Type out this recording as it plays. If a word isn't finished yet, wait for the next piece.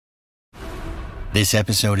This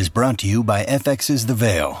episode is brought to you by FX's The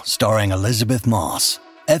Veil, starring Elizabeth Moss.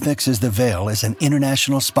 FX's The Veil is an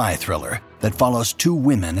international spy thriller that follows two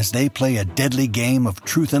women as they play a deadly game of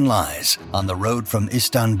truth and lies on the road from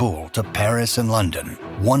Istanbul to Paris and London.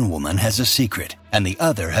 One woman has a secret, and the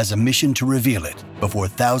other has a mission to reveal it before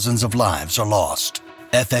thousands of lives are lost.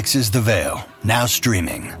 FX's The Veil, now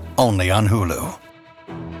streaming, only on Hulu.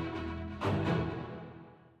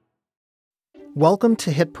 Welcome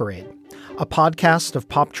to Hit Parade, a podcast of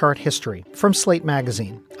pop chart history from Slate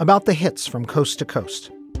Magazine about the hits from coast to coast.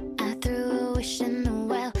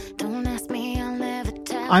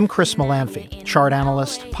 I'm Chris Molanphy, chart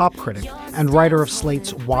analyst, pop critic, and writer of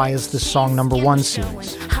Slate's Why Is This Song Number One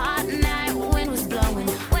series.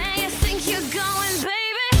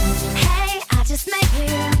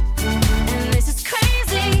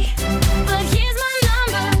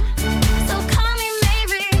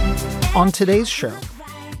 On today's show,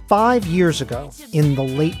 5 years ago, in the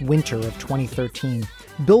late winter of 2013,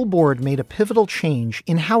 Billboard made a pivotal change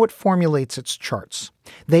in how it formulates its charts.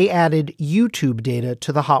 They added YouTube data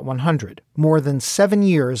to the Hot 100, more than 7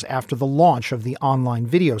 years after the launch of the online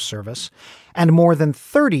video service, and more than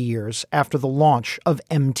 30 years after the launch of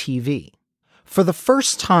MTV. For the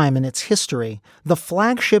first time in its history, the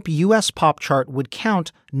flagship U.S. pop chart would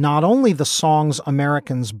count not only the songs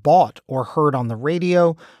Americans bought or heard on the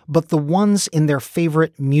radio, but the ones in their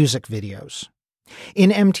favorite music videos.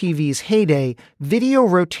 In MTV's heyday, video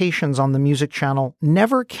rotations on the music channel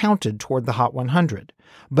never counted toward the Hot 100.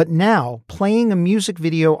 But now, playing a music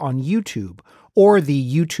video on YouTube, or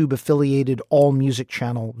the YouTube-affiliated all-music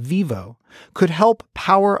channel Vevo, could help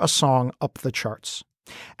power a song up the charts.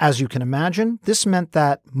 As you can imagine, this meant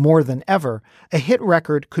that, more than ever, a hit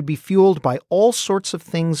record could be fueled by all sorts of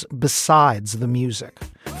things besides the music,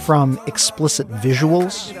 from explicit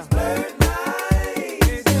visuals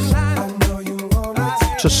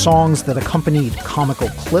to songs that accompanied comical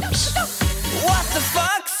clips,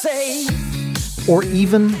 or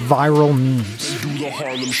even viral memes.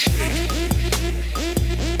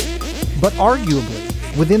 But arguably,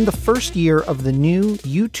 within the first year of the new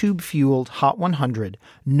YouTube-fueled Hot 100,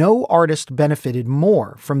 no artist benefited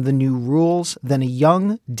more from the new rules than a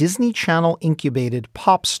young Disney Channel-incubated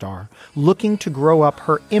pop star looking to grow up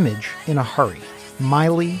her image in a hurry,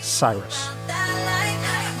 Miley Cyrus.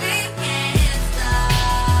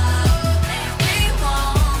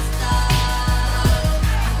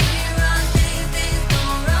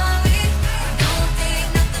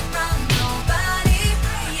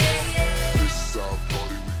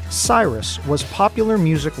 Cyrus was popular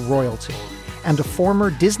music royalty and a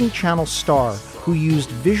former Disney Channel star who used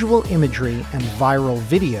visual imagery and viral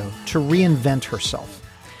video to reinvent herself.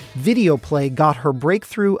 Video play got her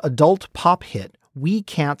breakthrough adult pop hit, We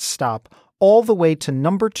Can't Stop, all the way to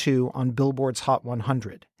number 2 on Billboard's Hot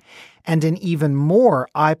 100. And an even more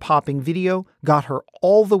eye-popping video got her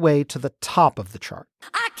all the way to the top of the chart.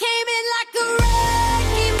 I came in like a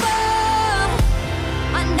wrecking ball.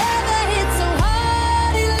 I never hit so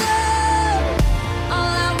hard in love.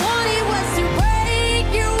 All I wanted was to break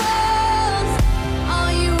your walls.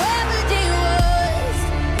 All you ever did was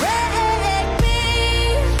wreck me.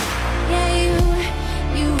 Yeah,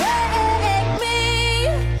 you wrecked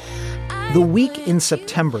me. The week in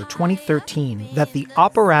September 2013 that the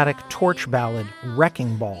operatic torch ballad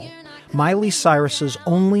Wrecking Ball, Miley Cyrus's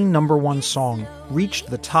only number one song, reached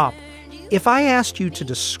the top, if I asked you to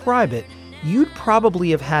describe it, you'd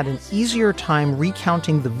probably have had an easier time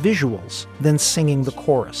recounting the visuals than singing the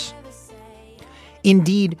chorus.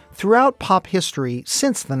 Indeed, throughout pop history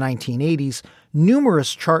since the 1980s,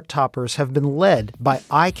 numerous chart toppers have been led by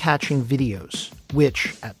eye-catching videos,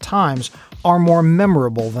 which, at times, are more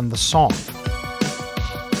memorable than the song.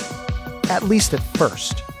 At least at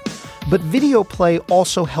first. But video play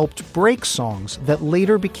also helped break songs that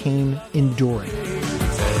later became enduring.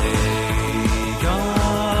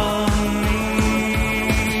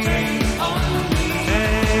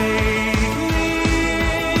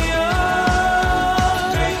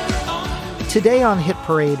 Today on Hit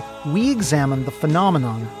Parade, we examine the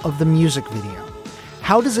phenomenon of the music video.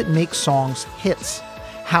 How does it make songs hits?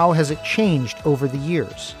 How has it changed over the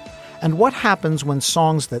years? And what happens when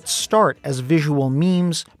songs that start as visual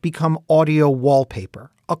memes become audio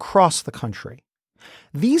wallpaper across the country?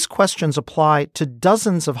 These questions apply to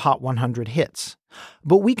dozens of Hot 100 hits,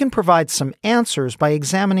 but we can provide some answers by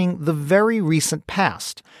examining the very recent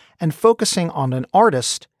past and focusing on an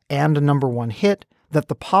artist and a number one hit that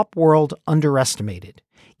the pop world underestimated,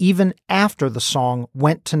 even after the song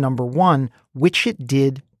went to number one, which it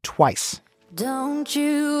did twice. Don't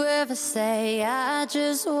you ever say I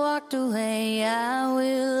just walked away. I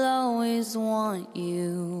will always always want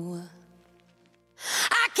you.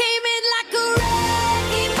 I came in like a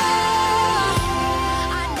wrecking ball.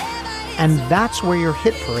 I never And that's where your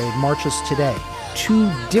hit parade marches today. 2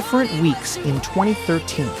 different weeks in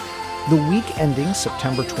 2013. The week ending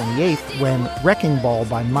September 28th, when Wrecking Ball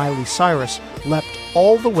by Miley Cyrus leapt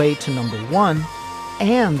all the way to number 1,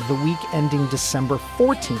 and the week ending December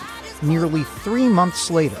 14th, nearly 3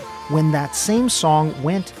 months later, when that same song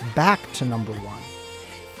went back to number 1.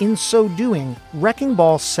 In so doing, Wrecking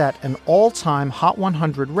Ball set an all-time Hot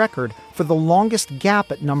 100 record for the longest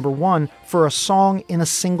gap at number 1 for a song in a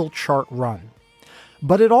single chart run.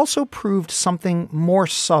 But it also proved something more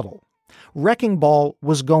subtle. Wrecking Ball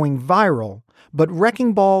was going viral, but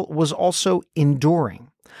Wrecking Ball was also enduring.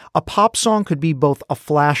 A pop song could be both a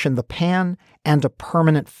flash in the pan and a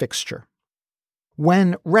permanent fixture.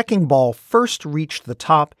 When Wrecking Ball first reached the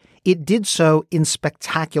top, it did so in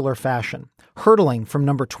spectacular fashion, hurtling from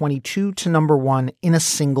number 22 to number 1 in a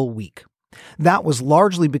single week. That was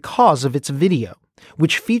largely because of its video,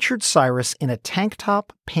 which featured Cyrus in a tank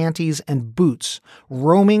top, panties, and boots,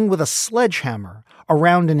 roaming with a sledgehammer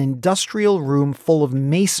around an industrial room full of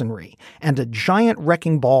masonry and a giant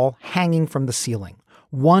wrecking ball hanging from the ceiling,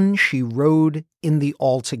 one she rode in the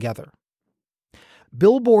Altogether.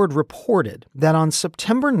 Billboard reported that on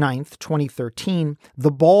September 9th, 2013, the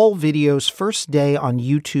Ball video's first day on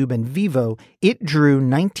YouTube and Vivo, it drew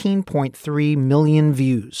 19.3 million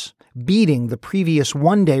views, beating the previous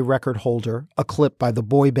one-day record holder, a clip by the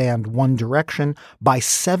boy band One Direction, by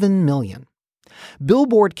 7 million.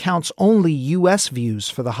 Billboard counts only U.S. views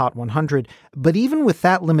for the Hot 100, but even with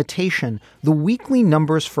that limitation, the weekly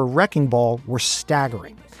numbers for Wrecking Ball were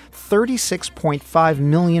staggering. 36.5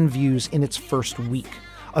 million views in its first week,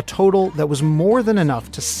 a total that was more than enough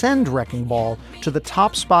to send Wrecking Ball to the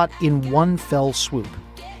top spot in one fell swoop.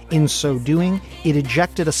 In so doing, it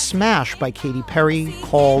ejected a smash by Katy Perry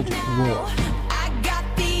called Roar. I got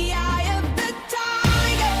the eye of the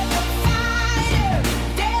tiger, the fighter,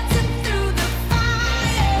 dancing through the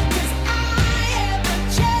fire, 'cause I am a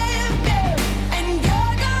champion, and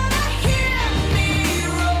you're gonna hear me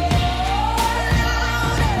roar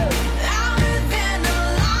louder, louder than a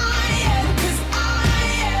lion, 'cause I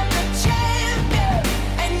am a champion,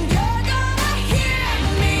 and you're gonna hear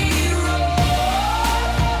me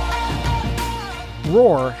roar.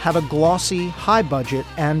 Roar had a glossy, high-budget,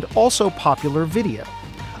 and also popular video,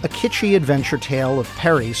 a kitschy adventure tale of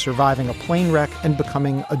Perry surviving a plane wreck and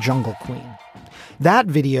becoming a jungle queen. That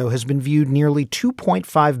video has been viewed nearly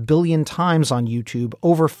 2.5 billion times on YouTube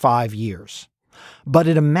over 5 years. But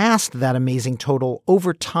it amassed that amazing total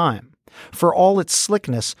over time. For all its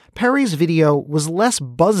slickness, Perry's video was less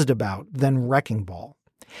buzzed about than Wrecking Ball.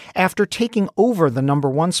 After taking over the number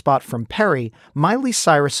 1 spot from Perry, Miley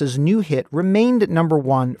Cyrus's new hit remained at number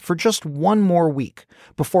 1 for just one more week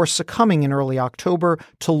before succumbing in early October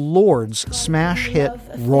to Lord's smash hit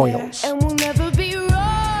Royals. And we'll never be royals.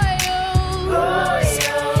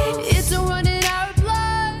 It's running our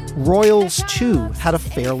blood. Royals 2 had a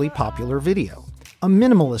fairly popular video, a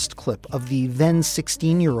minimalist clip of the then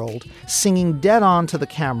 16-year-old singing dead on to the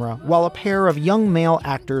camera while a pair of young male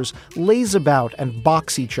actors laze about and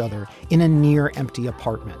box each other in a near-empty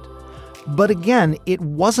apartment. But again, it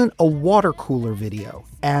wasn't a water cooler video,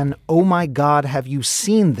 and "Oh my God, have you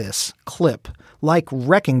seen this?" clip, like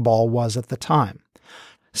Wrecking Ball was at the time.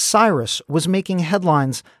 Cyrus was making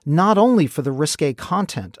headlines not only for the risque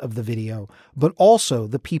content of the video, but also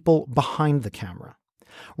the people behind the camera.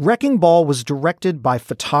 Wrecking Ball was directed by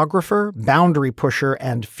photographer, boundary pusher,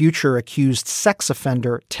 and future accused sex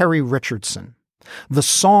offender Terry Richardson. The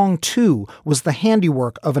song, too, was the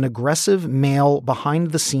handiwork of an aggressive male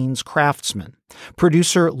behind-the-scenes craftsman,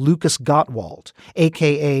 producer Lucas Gottwald,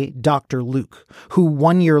 a.k.a. Dr. Luke, who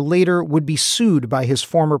 1 year later would be sued by his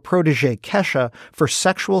former protege Kesha for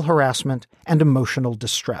sexual harassment and emotional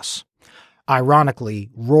distress. Ironically,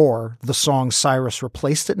 Roar, the song Cyrus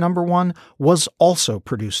replaced at number 1, was also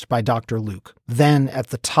produced by Dr. Luke, then at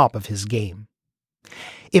the top of his game.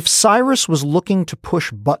 If Cyrus was looking to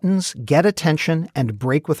push buttons, get attention, and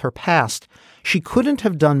break with her past, she couldn't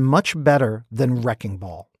have done much better than Wrecking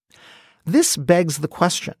Ball. This begs the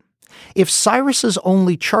question. If Cyrus's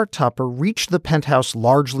only chart topper reached the penthouse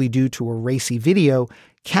largely due to a racy video,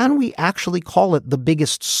 can we actually call it the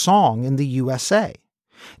biggest song in the USA?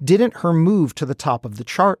 Didn't her move to the top of the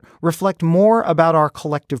chart reflect more about our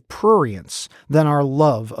collective prurience than our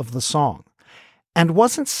love of the song? And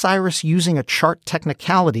wasn't Cyrus using a chart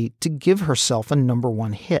technicality to give herself a number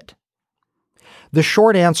 1 hit? The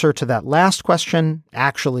short answer to that last question,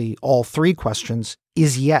 actually all 3 questions,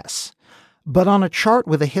 is yes. But on a chart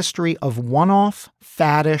with a history of one-off,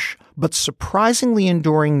 faddish, but surprisingly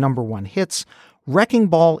enduring number one hits, Wrecking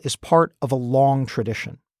Ball is part of a long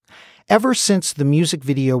tradition. Ever since the music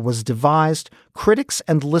video was devised, critics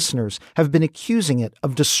and listeners have been accusing it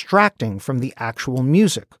of distracting from the actual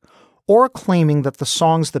music, or claiming that the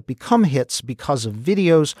songs that become hits because of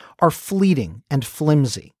videos are fleeting and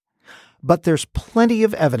flimsy. But there's plenty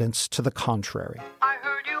of evidence to the contrary. I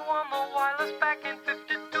heard you on the wireless back in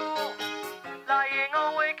 52, lying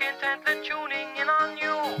awake intently tuning in on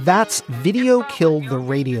you. That's Video Killed the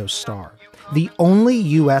Radio Star, the only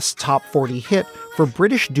US top 40 hit for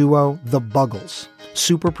British duo The Buggles,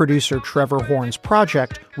 super producer Trevor Horn's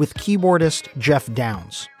project with keyboardist Jeff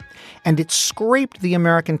Downes. And it scraped the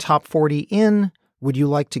American top 40 in, would you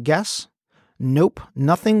like to guess? Nope,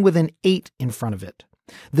 nothing with an 8 in front of it.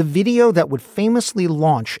 The video that would famously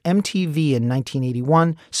launch MTV in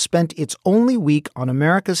 1981 spent its only week on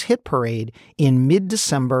America's hit parade in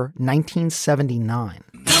mid-December 1979.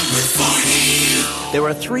 There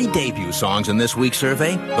are 3 debut songs in this week's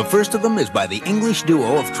survey. The first of them is by the English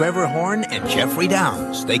duo of Trevor Horn and Jeffrey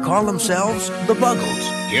Downes. They call themselves The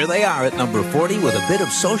Buggles. Here they are at number 40 with a bit of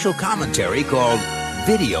social commentary called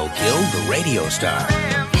Video Killed the Radio Star.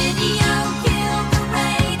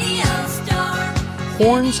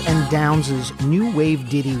 Horns and Downes' new wave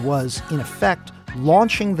ditty was, in effect,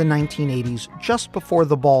 launching the 1980s just before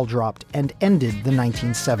the ball dropped and ended the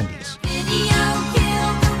 1970s.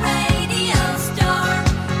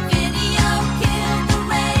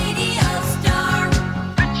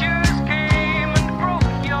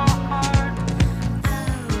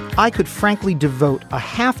 I could frankly devote a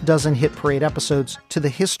half dozen Hit Parade episodes to the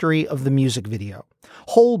history of the music video.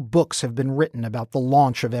 Whole books have been written about the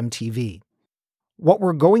launch of MTV. What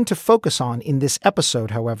we're going to focus on in this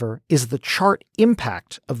episode, however, is the chart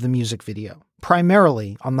impact of the music video,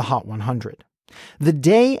 primarily on the Hot 100. The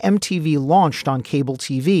day MTV launched on cable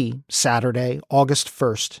TV, Saturday, August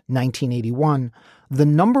 1st, 1981, the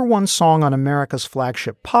number one song on America's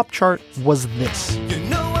flagship pop chart was this. You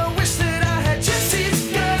know I wish that I had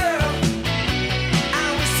Jesse's girl.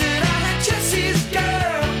 I wish that I had Jesse's girl.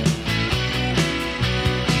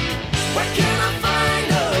 Where can I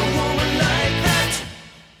find a woman like that?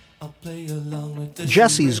 I'll play along with the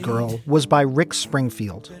Jesse's Girl was by Rick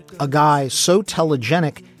Springfield, a guy so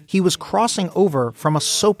telegenic he was crossing over from a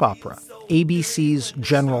soap opera, ABC's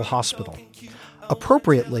General Hospital.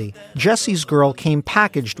 Appropriately, Jesse's Girl came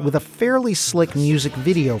packaged with a fairly slick music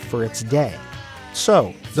video for its day.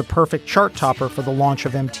 So, the perfect chart topper for the launch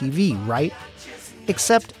of MTV, right?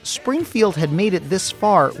 Except Springfield had made it this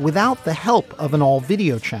far without the help of an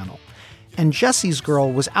all-video channel. And Jesse's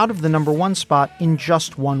Girl was out of the number one spot in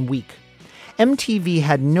just 1 week. MTV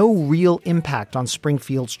had no real impact on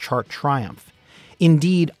Springfield's chart triumph.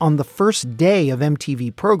 Indeed, on the first day of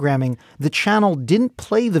MTV programming, the channel didn't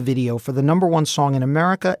play the video for the number one song in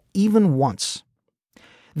America even once.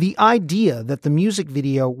 The idea that the music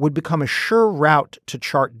video would become a sure route to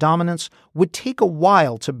chart dominance would take a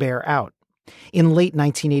while to bear out. In late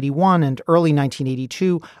 1981 and early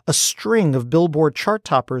 1982, a string of Billboard chart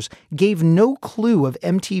toppers gave no clue of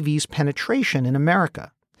MTV's penetration in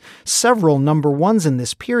America. Several number ones in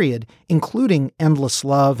this period, including Endless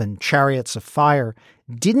Love and Chariots of Fire,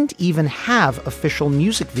 didn't even have official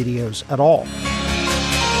music videos at all.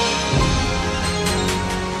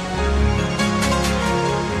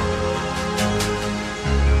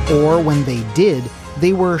 Or when they did,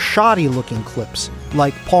 they were shoddy-looking clips,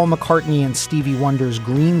 like Paul McCartney and Stevie Wonder's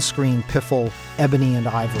green screen piffle Ebony and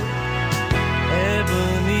Ivory.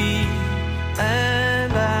 Ebony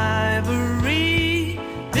and Ivory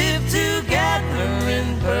live together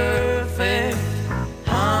in perfect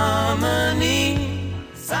harmony.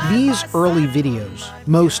 These early videos,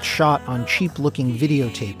 most shot on cheap-looking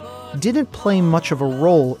videotape, didn't play much of a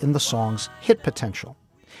role in the song's hit potential.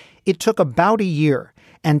 It took about a year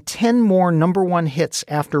and 10 more number one hits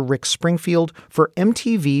after Rick Springfield for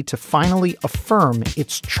MTV to finally affirm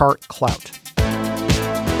its chart clout.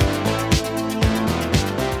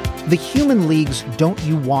 The Human League's Don't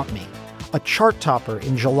You Want Me, a chart topper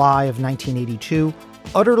in July of 1982,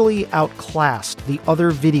 utterly outclassed the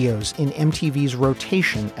other videos in MTV's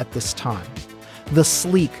rotation at this time. The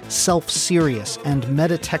sleek, self-serious, and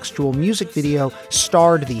metatextual music video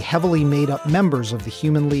starred the heavily made-up members of the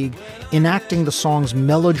Human League enacting the song's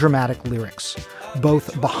melodramatic lyrics,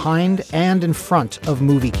 both behind and in front of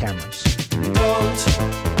movie cameras. Don't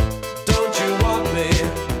you want me?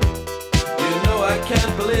 You know I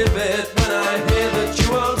can't believe it when I hear that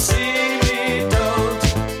you won't see me.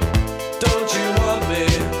 Don't you want me?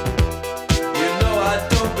 You know I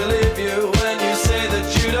don't believe you when you say that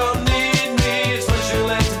you don't need me.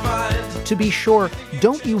 be sure,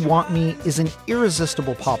 Don't You Want Me is an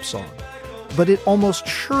irresistible pop song, but it almost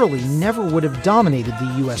surely never would have dominated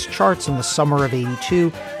the US charts in the summer of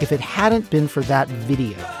 '82 if it hadn't been for that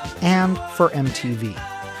video and for MTV.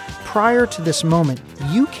 Prior to this moment,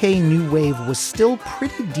 UK new wave was still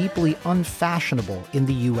pretty deeply unfashionable in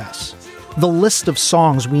the US. The list of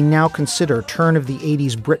songs we now consider turn of the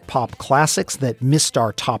 80s Britpop classics that missed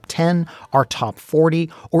our top 10, our top 40,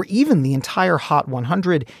 or even the entire Hot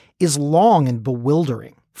 100 is long and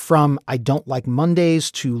bewildering. From I Don't Like Mondays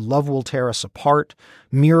to Love Will Tear Us Apart,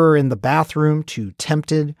 Mirror in the Bathroom to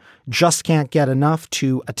Tempted, Just Can't Get Enough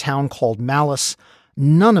to A Town Called Malice,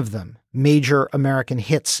 none of them major American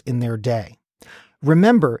hits in their day.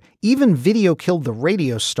 Remember, even Video Killed the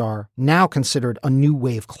Radio Star, now considered a new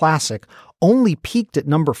wave classic, only peaked at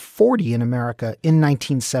number 40 in America in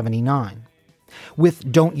 1979.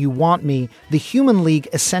 With Don't You Want Me, the Human League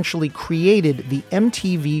essentially created the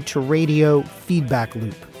MTV to radio feedback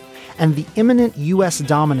loop, and the imminent U.S.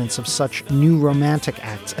 dominance of such new romantic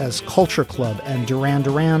acts as Culture Club and Duran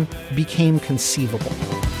Duran became conceivable.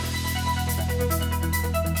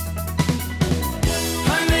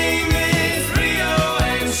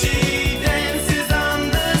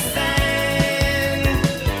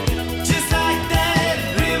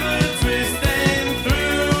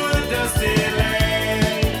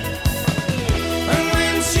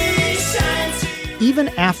 Even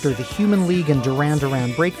after the Human League and Duran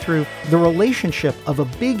Duran breakthrough, the relationship of a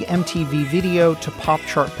big MTV video to pop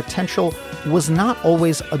chart potential was not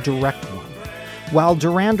always a direct one. While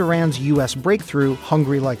Duran Duran's US breakthrough,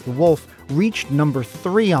 Hungry Like the Wolf, reached number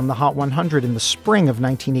 3 on the Hot 100 in the spring of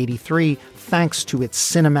 1983 thanks to its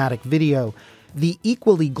cinematic video, the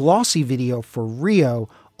equally glossy video for Rio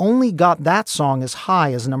only got that song as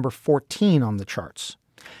high as number 14 on the charts.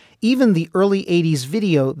 Even the early 80s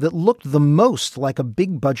video that looked the most like a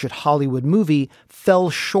big-budget Hollywood movie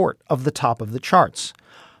fell short of the top of the charts.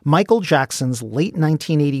 Michael Jackson's late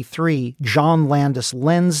 1983 John Landis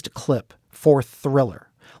lensed clip for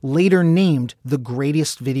Thriller, later named the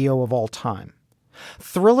greatest video of all time.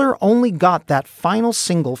 Thriller only got that final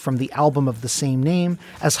single from the album of the same name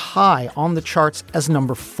as high on the charts as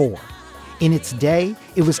number 4. In its day,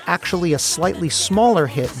 it was actually a slightly smaller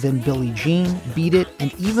hit than Billie Jean, Beat It,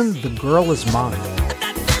 and even The Girl Is Mine.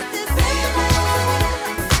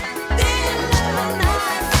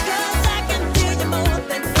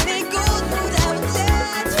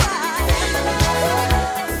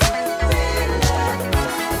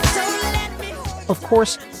 Of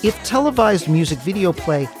course, if televised music video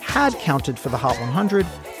play had counted for the Hot 100,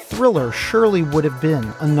 Thriller surely would have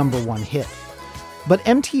been a number 1 hit. But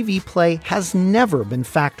MTV Play has never been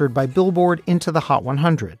factored by Billboard into the Hot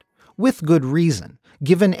 100, with good reason,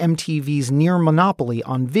 given MTV's near monopoly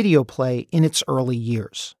on video play in its early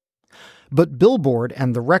years. But Billboard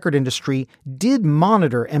and the record industry did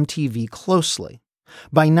monitor MTV closely.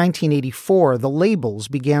 By 1984, the labels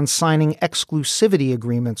began signing exclusivity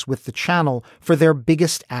agreements with the channel for their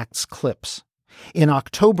biggest acts clips. In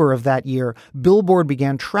October of that year, Billboard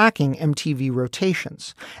began tracking MTV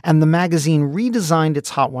rotations, and the magazine redesigned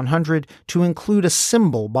its Hot 100 to include a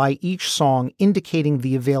symbol by each song indicating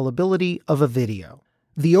the availability of a video.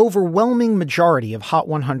 The overwhelming majority of Hot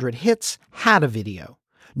 100 hits had a video.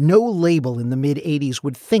 No label in the mid-'80s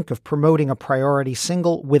would think of promoting a priority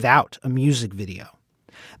single without a music video.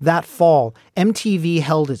 That fall, MTV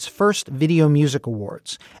held its first Video Music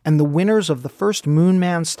Awards, and the winners of the first Moon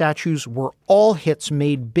Man statues were all hits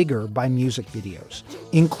made bigger by music videos,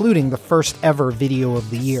 including the first ever video of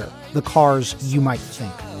the year, The Cars' You Might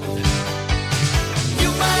Think.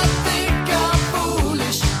 You might think I'm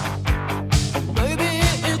foolish, or maybe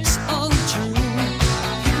it's untrue.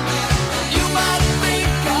 You might think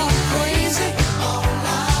I'm crazy, all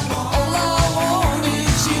I want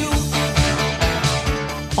is you.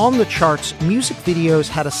 On the charts, music videos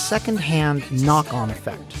had a second-hand knock-on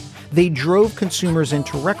effect. They drove consumers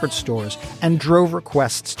into record stores and drove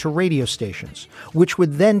requests to radio stations, which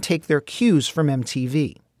would then take their cues from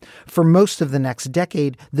MTV. For most of the next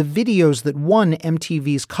decade, the videos that won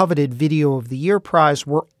MTV's coveted Video of the Year prize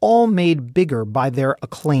were all made bigger by their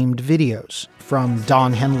acclaimed videos, from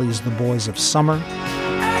Don Henley's The Boys of Summer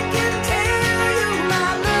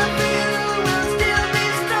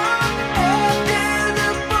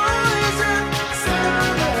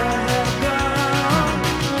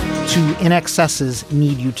to INXS's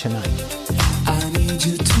Need You Tonight. I need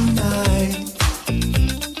you tonight,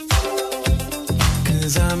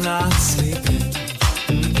 'cause I'm not sleeping.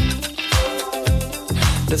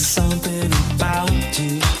 There's something about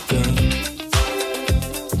you, girl,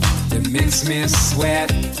 that makes me sweat.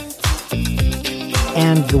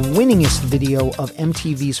 And the winningest video of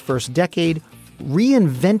MTV's first decade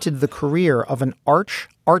reinvented the career of an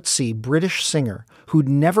artsy British singer who'd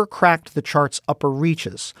never cracked the chart's upper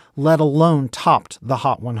reaches, let alone topped the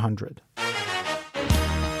Hot 100.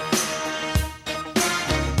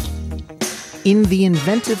 In the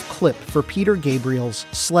inventive clip for Peter Gabriel's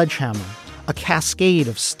Sledgehammer, a cascade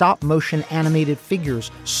of stop-motion animated figures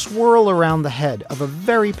swirl around the head of a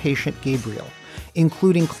very patient Gabriel,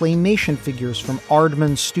 including claymation figures from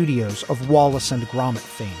Aardman Studios of Wallace and Gromit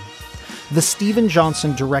fame. The Steven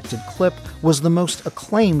Johnson directed clip was the most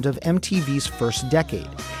acclaimed of MTV's first decade,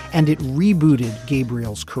 and it rebooted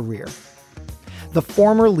Gabriel's career. The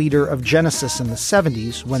former leader of Genesis in the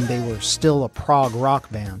 70s, when they were still a prog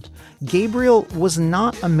rock band, Gabriel was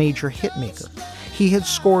not a major hitmaker. He had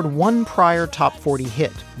scored one prior top 40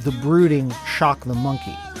 hit, the brooding Shock the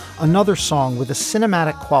Monkey, another song with a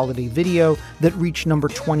cinematic quality video that reached number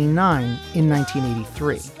 29 in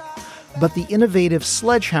 1983. But the innovative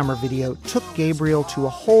Sledgehammer video took Gabriel to a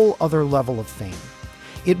whole other level of fame.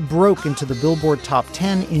 It broke into the Billboard Top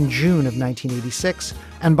 10 in June of 1986,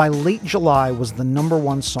 and by late July was the number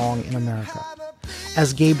one song in America.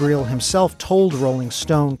 As Gabriel himself told Rolling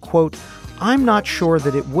Stone, quote, "I'm not sure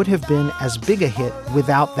that it would have been as big a hit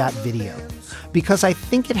without that video, because I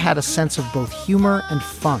think it had a sense of both humor and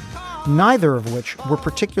fun, neither of which were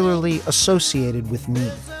particularly associated with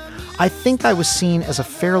me. I think I was seen as a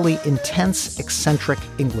fairly intense, eccentric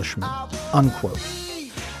Englishman," unquote.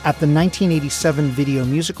 At the 1987 Video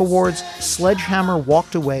Music Awards, Sledgehammer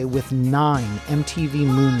walked away with 9 MTV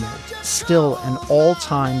Moon Men, still an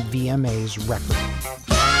all-time VMAs record.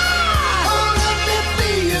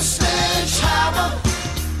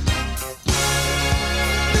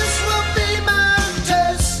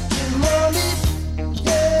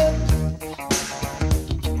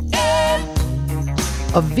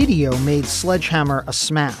 A video made Sledgehammer a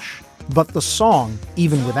smash, but the song,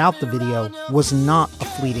 even without the video, was not a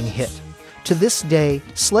fleeting hit. To this day,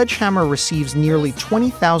 Sledgehammer receives nearly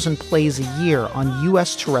 20,000 plays a year on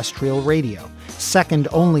U.S. terrestrial radio, second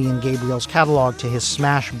only in Gabriel's catalog to his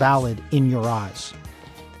smash ballad In Your Eyes.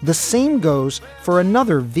 The same goes for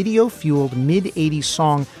another video-fueled mid-'80s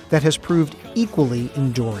song that has proved equally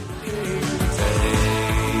enduring.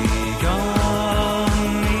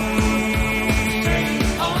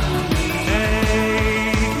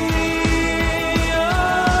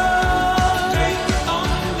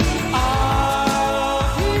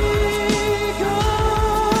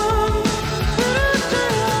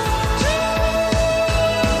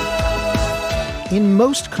 In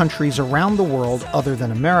most countries around the world other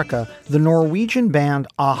than America, the Norwegian band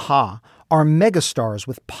a-ha are megastars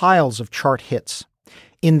with piles of chart hits.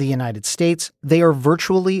 In the United States, they are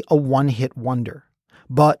virtually a one-hit wonder.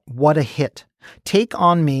 But what a hit. Take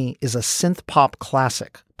On Me is a synth-pop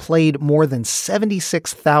classic, played more than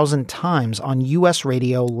 76,000 times on U.S.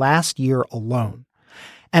 radio last year alone.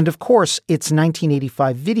 And of course, its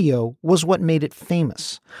 1985 video was what made it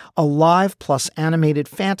famous, a live plus animated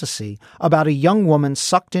fantasy about a young woman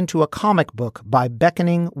sucked into a comic book by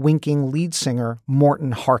beckoning, winking lead singer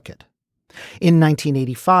Morten Harket. In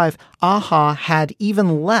 1985, a-ha had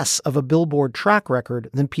even less of a Billboard track record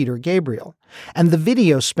than Peter Gabriel, and the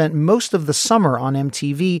video spent most of the summer on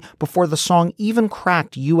MTV before the song even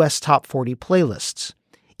cracked U.S. Top 40 playlists.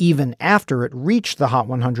 Even after it reached the Hot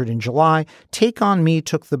 100 in July, Take On Me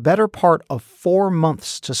took the better part of 4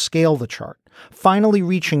 months to scale the chart, finally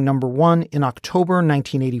reaching number 1 in October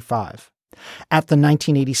 1985. At the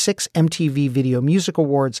 1986 MTV Video Music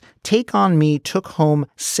Awards, Take On Me took home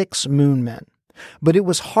 6 Moon Men. But it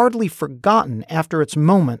was hardly forgotten after its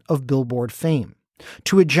moment of Billboard fame.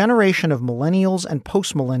 To a generation of millennials and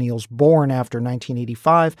post-millennials born after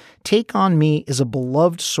 1985, Take On Me is a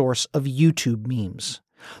beloved source of YouTube memes.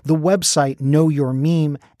 The website Know Your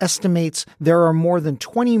Meme estimates there are more than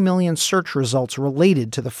 20 million search results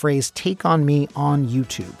related to the phrase Take On Me on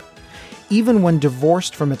YouTube. Even when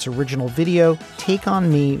divorced from its original video, Take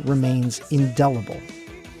On Me remains indelible.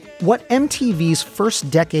 What MTV's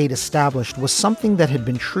first decade established was something that had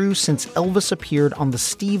been true since Elvis appeared on The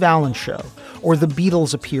Steve Allen Show or the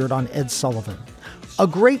Beatles appeared on Ed Sullivan. A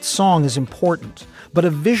great song is important, but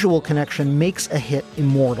a visual connection makes a hit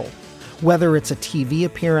immortal. Whether it's a TV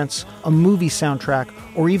appearance, a movie soundtrack,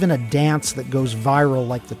 or even a dance that goes viral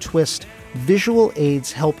like The Twist, visual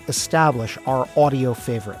aids help establish our audio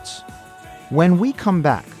favorites. When we come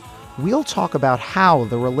back, we'll talk about how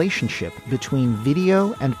the relationship between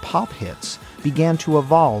video and pop hits began to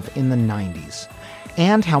evolve in the 90s,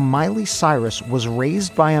 and how Miley Cyrus was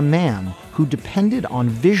raised by a man who depended on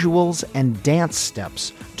visuals and dance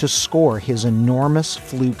steps to score his enormous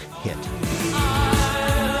fluke hit.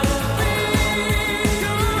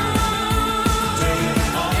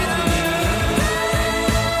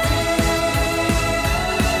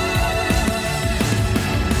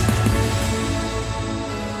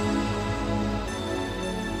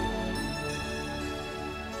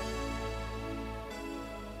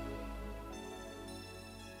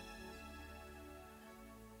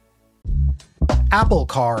 Apple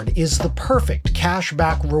Card is the perfect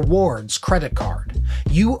cashback rewards credit card.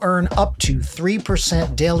 You earn up to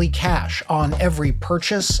 3% daily cash on every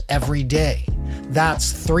purchase every day.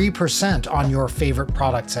 That's 3% on your favorite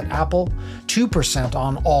products at Apple, 2%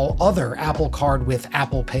 on all other Apple Card with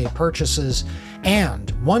Apple Pay purchases,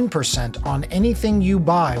 and 1% on anything you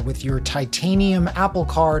buy with your titanium Apple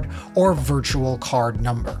Card or virtual card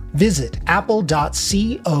number. Visit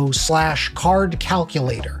apple.co/card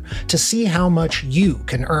calculator to see how much you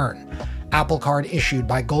can earn. Apple Card issued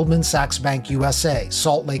by Goldman Sachs Bank USA,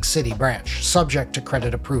 Salt Lake City branch, subject to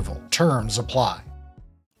credit approval. Terms apply.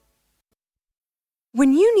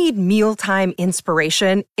 When you need mealtime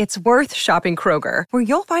inspiration, it's worth shopping Kroger, where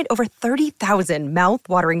you'll find over 30,000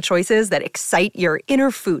 mouth-watering choices that excite your inner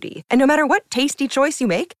foodie. And no matter what tasty choice you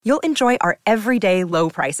make, you'll enjoy our everyday low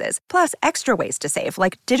prices, plus extra ways to save,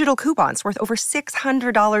 like digital coupons worth over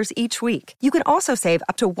 $600 each week. You can also save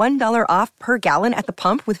up to $1 off per gallon at the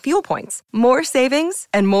pump with fuel points. More savings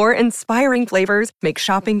and more inspiring flavors make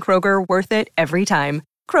shopping Kroger worth it every time.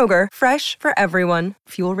 Kroger, fresh for everyone.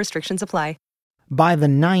 Fuel restrictions apply. By the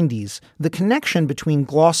 90s, the connection between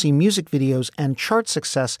glossy music videos and chart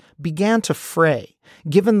success began to fray,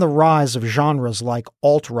 given the rise of genres like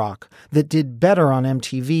alt-rock that did better on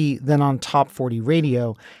MTV than on Top 40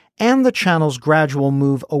 radio, and the channel's gradual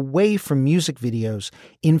move away from music videos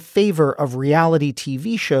in favor of reality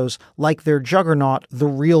TV shows like their juggernaut The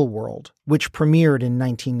Real World, which premiered in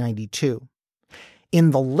 1992.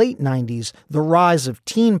 In the late 90s, the rise of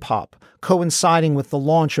teen pop, coinciding with the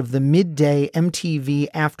launch of the midday MTV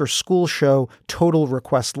after-school show Total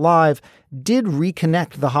Request Live, did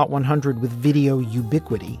reconnect the Hot 100 with video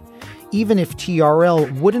ubiquity, even if TRL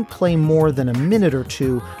wouldn't play more than a minute or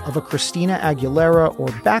two of a Christina Aguilera or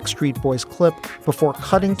Backstreet Boys clip before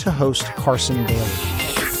cutting to host Carson Daly.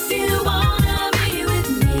 If you wanna be with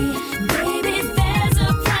me, baby, there's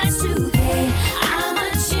a price to pay. I'm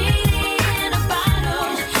a genie in a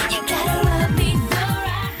bottle. You gotta rub me the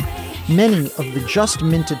right way. Many of the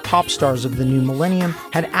just-minted pop stars of the new millennium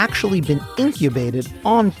had actually been incubated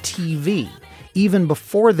on TV, even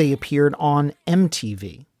before they appeared on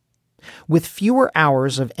MTV. With fewer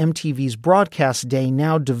hours of MTV's broadcast day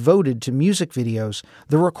now devoted to music videos,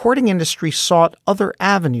 the recording industry sought other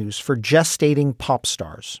avenues for gestating pop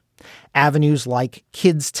stars. Avenues like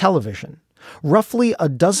kids' television. Roughly a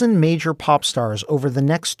dozen major pop stars over the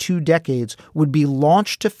next 2 decades would be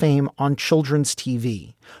launched to fame on children's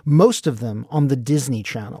TV, most of them on the Disney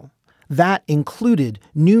Channel. That included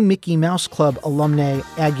new Mickey Mouse Club alumnae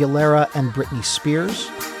Aguilera and Britney Spears,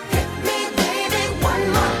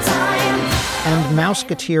 and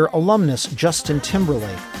Mouseketeer alumnus Justin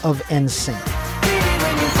Timberlake of NSYNC.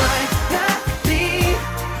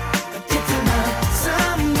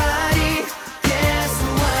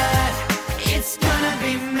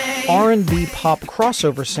 R&B pop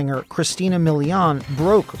crossover singer Christina Milian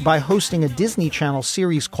broke by hosting a Disney Channel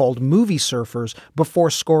series called Movie Surfers before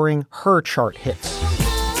scoring her chart hits.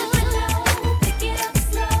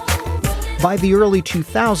 By the early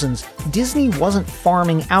 2000s, Disney wasn't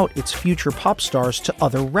farming out its future pop stars to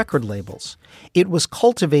other record labels. It was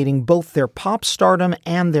cultivating both their pop stardom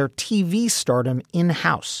and their TV stardom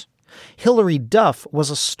in-house. Hilary Duff was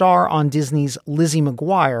a star on Disney's Lizzie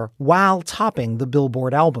McGuire while topping the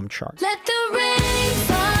Billboard album chart. Let the rain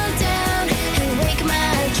fall down and wake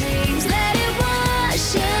my dreams. Let it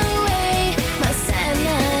wash away my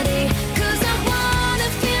sanity. 'Cause I wanna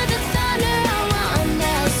feel the thunder, I wanna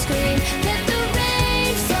now scream. Let the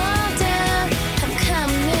rain fall down, I'm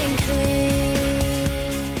coming clean.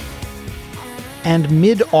 And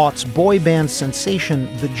mid-aughts boy band sensation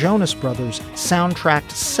The Jonas Brothers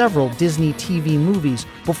soundtracked several Disney TV movies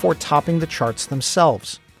before topping the charts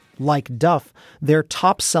themselves. Like Duff, their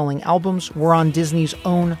top-selling albums were on Disney's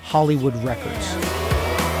own Hollywood Records.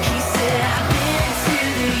 He said, I've been to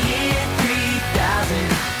the year 3000,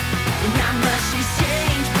 and not much has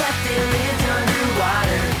changed, but there is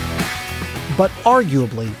underwater. But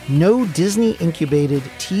arguably, no Disney-incubated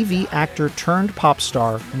TV actor turned pop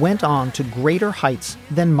star went on to greater heights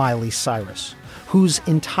than Miley Cyrus, whose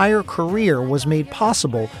entire career was made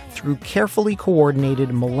possible through carefully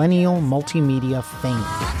coordinated millennial multimedia fame.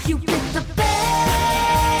 You get the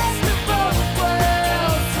best of both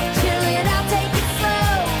worlds. Chill it out, take it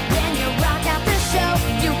slow. Then you rock out the show.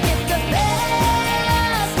 You get the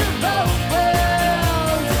best of both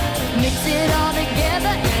worlds. Mix it all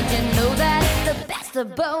together and you know that's the best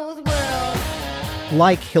of both worlds.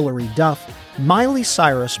 Like Hilary Duff, Miley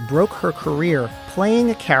Cyrus broke her career playing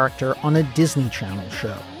a character on a Disney Channel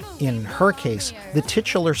show. In her case, the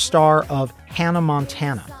titular star of Hannah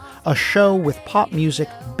Montana, a show with pop music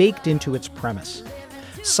baked into its premise.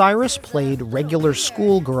 Cyrus played regular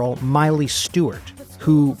schoolgirl Miley Stewart,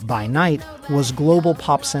 who, by night, was global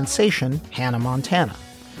pop sensation Hannah Montana.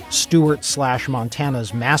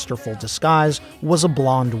 Stewart/Montana's masterful disguise was a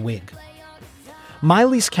blonde wig.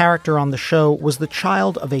 Miley's character on the show was the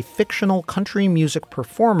child of a fictional country music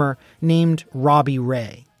performer named Robbie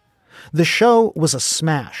Ray. The show was a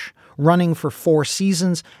smash, running for 4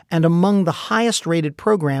 seasons and among the highest-rated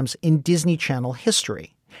programs in Disney Channel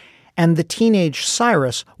history. And the teenage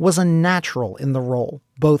Cyrus was a natural in the role,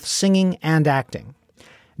 both singing and acting.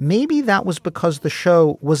 Maybe that was because the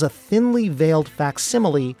show was a thinly veiled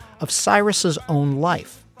facsimile of Cyrus's own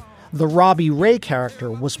life. The Robbie Ray character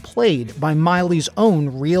was played by Miley's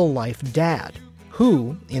own real-life dad,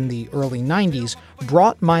 who, in the early 90s,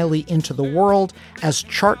 brought Miley into the world as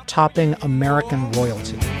chart-topping American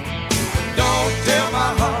royalty. Don't tell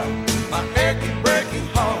my heart, my achy, breaky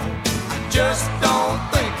heart. I just don't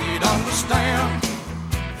think you'd understand.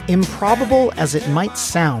 Improbable as it might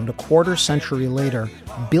sound a quarter century later,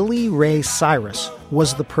 Billy Ray Cyrus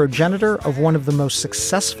was the progenitor of one of the most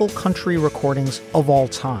successful country recordings of all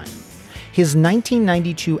time. His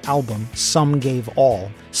 1992 album, Some Gave All,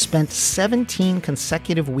 spent 17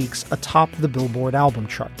 consecutive weeks atop the Billboard album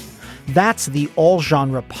chart. That's the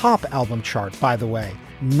all-genre pop album chart, by the way,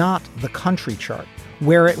 not the country chart,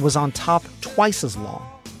 where it was on top twice as long.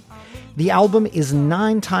 The album is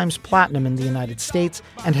 9 times platinum in the United States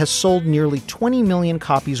and has sold nearly 20 million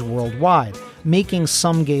copies worldwide, making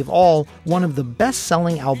Some Gave All one of the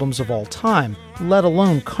best-selling albums of all time, let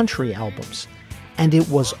alone country albums. And it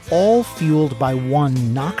was all fueled by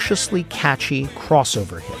one noxiously catchy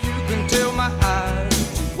crossover hit. You can tell my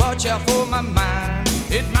eyes to watch out for my mind.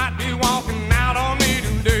 It might be walking out on me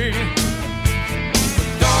today.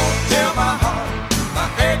 But don't tell my heart, my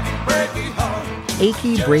achy, breaky heart.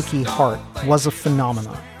 Achy Breaky Heart was a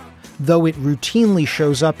phenomenon. Though it routinely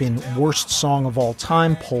shows up in Worst Song of All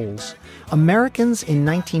Time polls, Americans in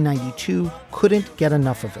 1992 couldn't get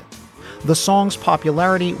enough of it. The song's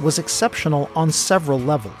popularity was exceptional on several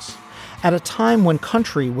levels. At a time when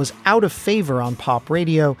country was out of favor on pop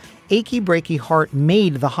radio, Achy Breaky Heart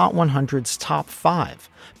made the Hot 100's top 5,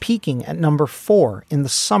 peaking at number 4 in the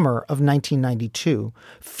summer of 1992,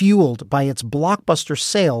 fueled by its blockbuster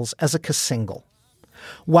sales as a single.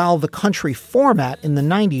 While the country format in the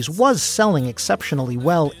 90s was selling exceptionally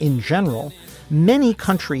well in general, many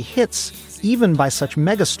country hits, even by such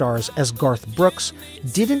megastars as Garth Brooks,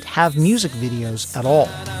 didn't have music videos at all.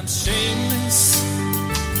 I'm shameless.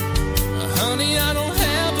 Honey, I don't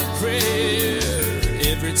have a prayer.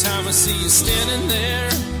 Every time I see you standing there,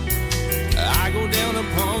 I go down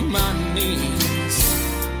upon my knees.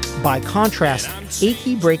 By contrast,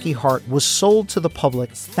 Achy Breaky Heart was sold to the public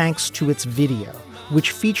thanks to its video,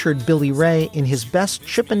 which featured Billy Ray in his best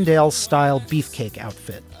Chippendales-style beefcake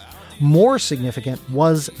outfit. More significant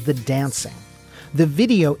was the dancing. The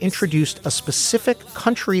video introduced a specific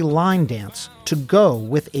country line dance to go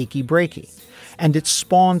with Achy Breaky, and it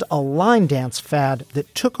spawned a line dance fad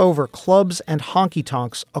that took over clubs and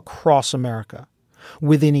honky-tonks across America.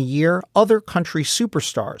 Within a year, other country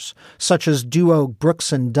superstars, such as duo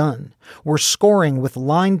Brooks and Dunn, were scoring with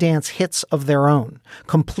line dance hits of their own,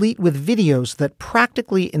 complete with videos that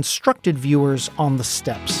practically instructed viewers on the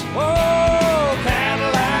steps. Oh,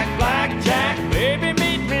 Cadillac, blackjack, baby,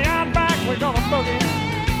 meet me out back, we're gonna boogie.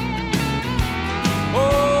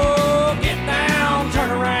 Oh, get down,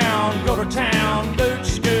 turn around, go to town, boot,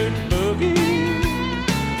 scoot, boogie.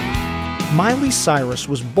 Miley Cyrus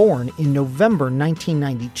was born in November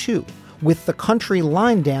 1992, with the country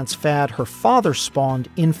line dance fad her father spawned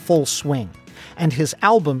in full swing, and his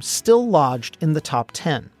album still lodged in the top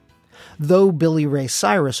 10. Though Billy Ray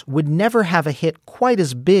Cyrus would never have a hit quite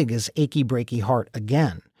as big as Achy Breaky Heart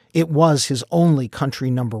again, it was his only country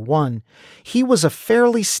number 1, he was a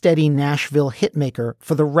fairly steady Nashville hitmaker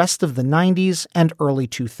for the rest of the 90s and early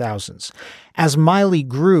 2000s, as Miley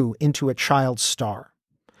grew into a child star.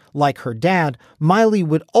 Like her dad, Miley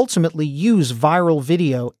would ultimately use viral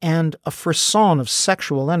video and a frisson of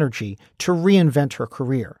sexual energy to reinvent her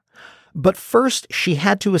career. But first, she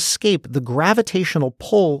had to escape the gravitational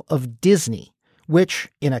pull of Disney, which,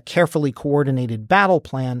 in a carefully coordinated battle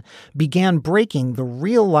plan, began breaking the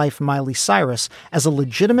real-life Miley Cyrus as a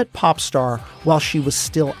legitimate pop star while she was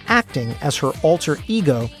still acting as her alter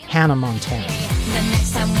ego, Hannah Montana. The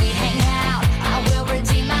next time we hang out, I will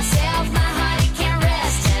redeem myself. My honey can't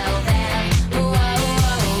rest till then. Whoa,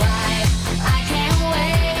 whoa, I can't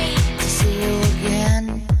wait to see you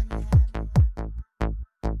again.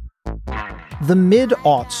 The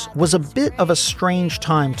mid-aughts was a bit of a strange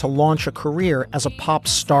time to launch a career as a pop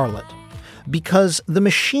starlet. because the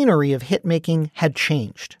machinery of hitmaking had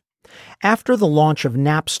changed. After the launch of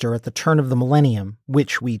Napster at the turn of the millennium,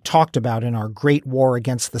 which we talked about in our Great War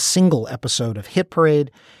Against the Single episode of Hit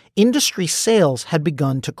Parade, industry sales had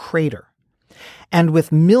begun to crater. And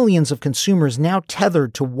with millions of consumers now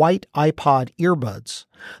tethered to white iPod earbuds,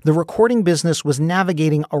 the recording business was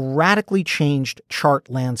navigating a radically changed chart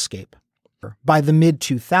landscape. By the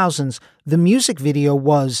mid-2000s, the music video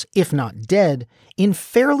was, if not dead, in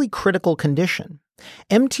fairly critical condition.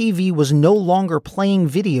 MTV was no longer playing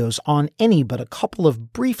videos on any but a couple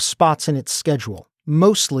of brief spots in its schedule,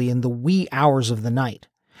 mostly in the wee hours of the night.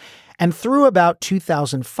 And through about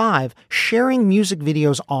 2005, sharing music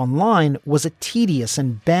videos online was a tedious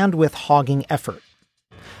and bandwidth-hogging effort.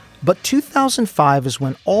 But 2005 is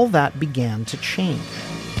when all that began to change.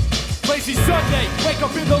 Lazy Sunday, wake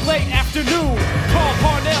up in the late afternoon. Call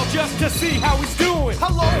Parnell just to see how he's doing.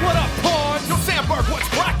 Hello, what up, Parn? Yo, Sandberg, what's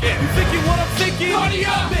cracking? You thinking what I'm thinking? Party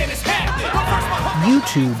up, man, it's happening.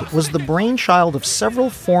 YouTube was the brainchild of several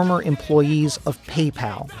former employees of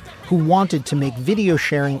PayPal who wanted to make video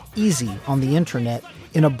sharing easy on the internet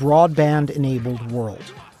in a broadband-enabled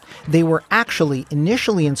world. They were actually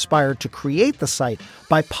initially inspired to create the site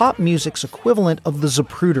by pop music's equivalent of the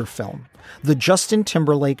Zapruder film, the Justin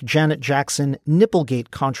Timberlake-Janet Jackson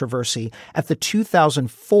Nipplegate controversy at the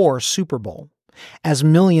 2004 Super Bowl. As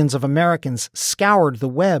millions of Americans scoured the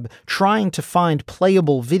web trying to find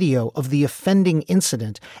playable video of the offending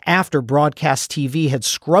incident after broadcast TV had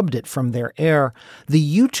scrubbed it from their air,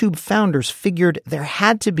 the YouTube founders figured there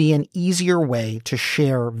had to be an easier way to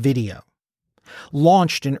share video.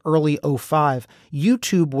 Launched in early 2005,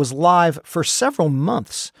 YouTube was live for several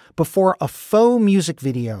months before a faux music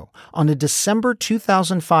video on a December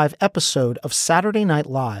 2005 episode of Saturday Night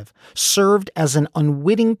Live served as an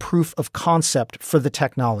unwitting proof of concept for the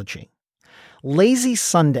technology. Lazy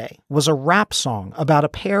Sunday was a rap song about a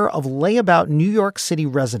pair of layabout New York City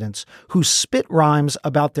residents who spit rhymes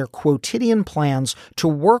about their quotidian plans to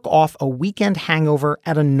work off a weekend hangover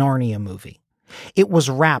at a Narnia movie. It was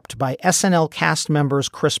rapped by SNL cast members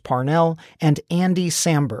Chris Parnell and Andy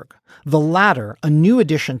Samberg, the latter a new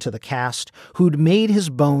addition to the cast who'd made his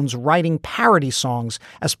bones writing parody songs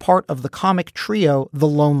as part of the comic trio The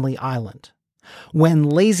Lonely Island. When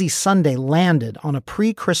Lazy Sunday landed on a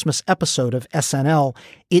pre-Christmas episode of SNL,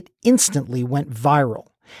 it instantly went viral,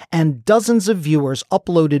 and dozens of viewers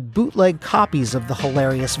uploaded bootleg copies of the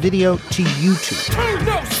hilarious video to YouTube.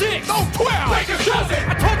 206, 012, like a dozen.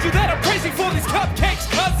 I told you that I'm crazy for these cupcakes,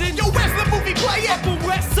 cousin. Yo, where's the movie playing? Upper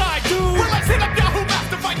West Side, dude. Well, let's hit up Yahoo Maps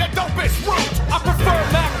to find the dopest route. I prefer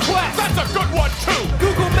MapQuest. That's a good one, too.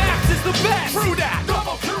 Google Maps is the best. True that.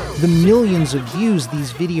 Double true. The millions of views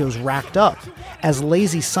these videos racked up as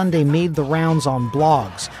Lazy Sunday made the rounds on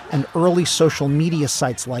blogs and early social media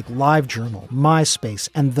sites like LiveJournal, MySpace,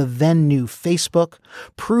 and the then new Facebook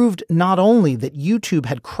proved not only that YouTube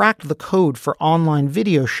had cracked the code for online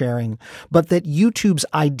video sharing, but that YouTube's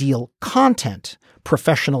ideal content,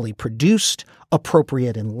 professionally produced,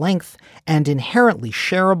 appropriate in length, and inherently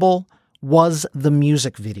shareable, was the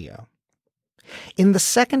music video. In the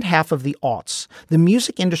second half of the aughts, the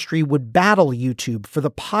music industry would battle YouTube for the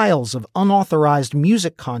piles of unauthorized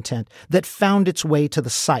music content that found its way to the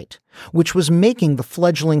site, which was making the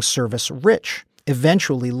fledgling service rich,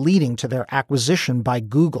 eventually leading to their acquisition by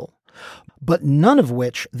Google, but none of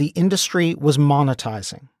which the industry was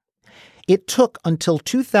monetizing. It took until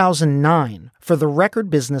 2009 for the record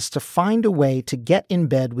business to find a way to get in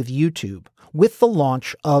bed with YouTube with the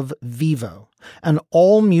launch of Vevo, an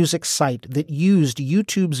all-music site that used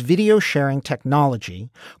YouTube's video sharing technology,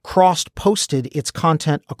 cross-posted its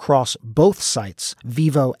content across both sites,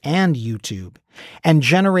 Vevo and YouTube, and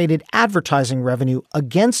generated advertising revenue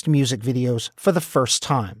against music videos for the first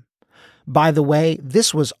time. By the way,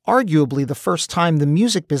 this was arguably the first time the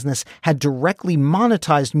music business had directly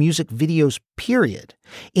monetized music videos, period.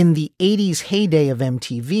 In the 80s heyday of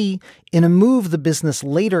MTV, in a move the business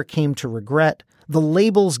later came to regret, the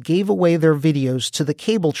labels gave away their videos to the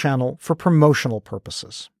cable channel for promotional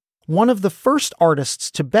purposes. One of the first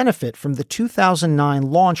artists to benefit from the 2009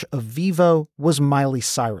 launch of Vevo was Miley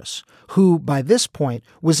Cyrus, who, by this point,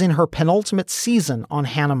 was in her penultimate season on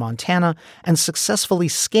Hannah Montana and successfully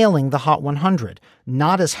scaling the Hot 100,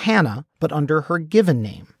 not as Hannah, but under her given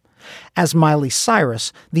name. As Miley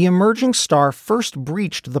Cyrus, the emerging star first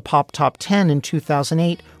breached the Pop Top 10 in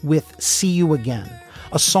 2008 with See You Again,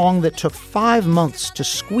 a song that took 5 months to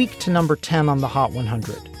squeak to number 10 on the Hot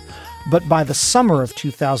 100. But by the summer of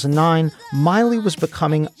 2009, Miley was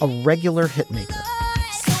becoming a regular hitmaker.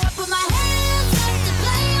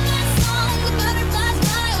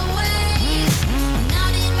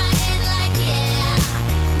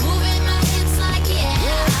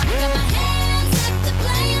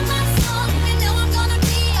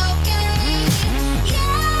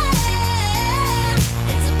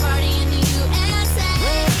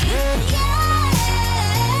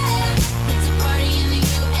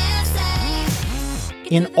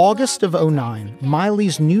 In August of 2009,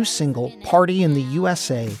 Miley's new single, Party in the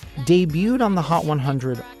USA, debuted on the Hot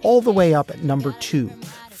 100 all the way up at number 2,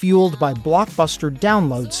 fueled by blockbuster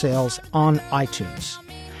download sales on iTunes.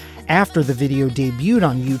 After the video debuted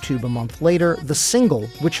on YouTube a month later, the single,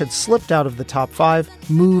 which had slipped out of the top 5,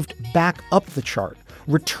 moved back up the chart,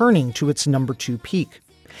 returning to its number 2 peak.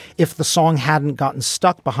 If the song hadn't gotten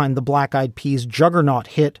stuck behind the Black Eyed Peas' juggernaut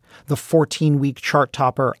hit, the 14-week chart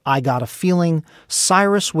topper I Got a Feeling,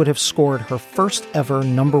 Cyrus would have scored her first ever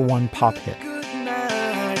number 1 pop hit.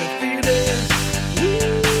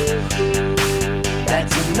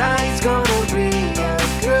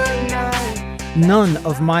 None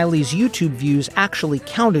of Miley's YouTube views actually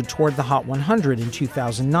counted toward the Hot 100 in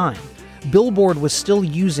 2009. Billboard was still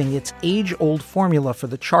using its age-old formula for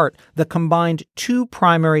the chart that combined 2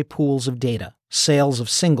 primary pools of data: sales of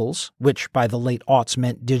singles, which by the late aughts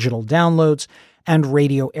meant digital downloads, and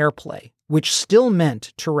radio airplay, which still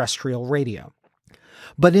meant terrestrial radio.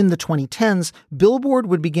 But in the 2010s, Billboard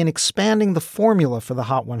would begin expanding the formula for the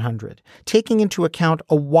Hot 100, taking into account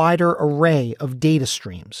a wider array of data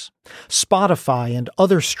streams. Spotify and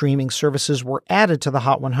other streaming services were added to the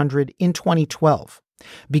Hot 100 in 2012.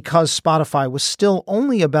 Because Spotify was still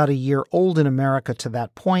only about a year old in America to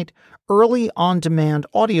that point, early on-demand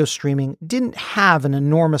audio streaming didn't have an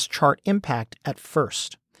enormous chart impact at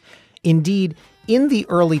first. Indeed, in the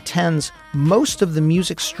early 10s, most of the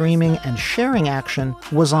music streaming and sharing action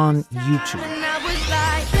was on YouTube.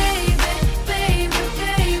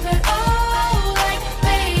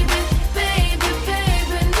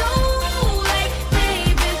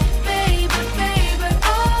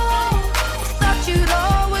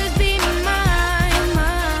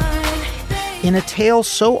 In a tale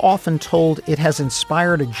so often told it has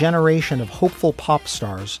inspired a generation of hopeful pop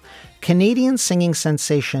stars, Canadian singing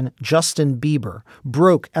sensation Justin Bieber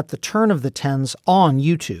broke at the turn of the 10s on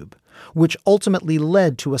YouTube, which ultimately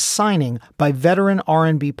led to a signing by veteran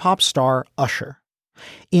R&B pop star Usher.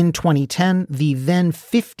 In 2010, the then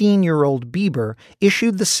 15-year-old Bieber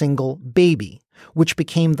issued the single Baby, which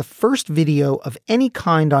became the first video of any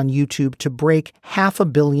kind on YouTube to break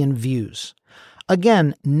 500 million views.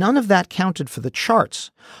 Again, none of that counted for the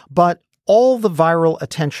charts, but all the viral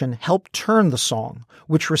attention helped turn the song,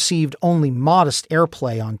 which received only modest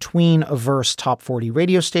airplay on tween Averse top 40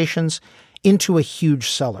 radio stations, into a huge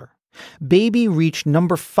seller. Baby reached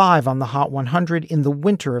number 5 on the Hot 100 in the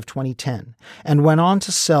winter of 2010 and went on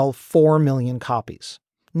to sell 4 million copies.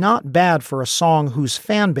 Not bad for a song whose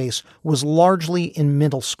fan base was largely in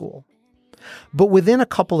middle school. But within a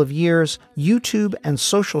couple of years, YouTube and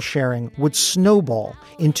social sharing would snowball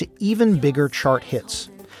into even bigger chart hits.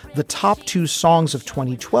 The top 2 songs of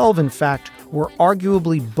 2012, in fact, were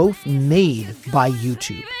arguably both made by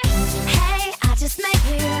YouTube. Hey, I just met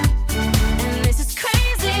you, and this is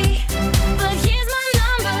crazy, but here's my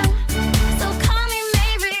number, so call me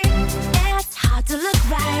maybe. It's hard to look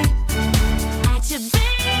right at you,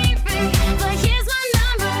 baby, but here's my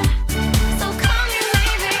number, so call me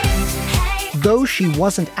maybe. Hey. Though she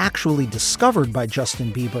wasn't actually discovered by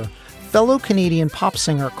Justin Bieber, fellow Canadian pop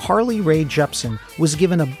singer Carly Rae Jepsen was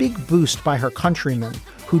given a big boost by her countrymen,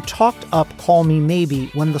 who talked up Call Me Maybe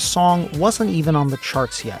when the song wasn't even on the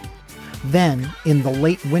charts yet. Then, in the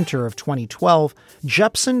late winter of 2012,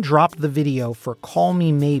 Jepsen dropped the video for Call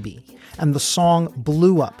Me Maybe, and the song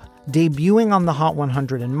blew up, debuting on the Hot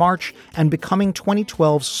 100 in March and becoming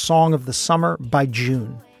 2012's Song of the Summer by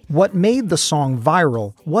June. What made the song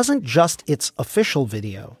viral wasn't just its official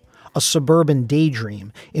video, a suburban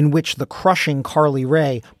daydream in which the crushing Carly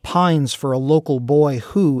Rae pines for a local boy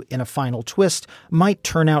who, in a final twist, might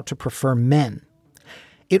turn out to prefer men.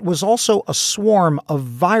 It was also a swarm of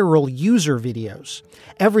viral user videos,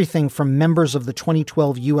 everything from members of the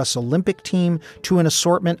 2012 U.S. Olympic team to an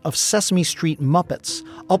assortment of Sesame Street Muppets,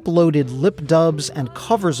 uploaded lip dubs and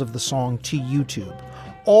covers of the song to YouTube,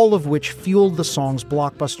 all of which fueled the song's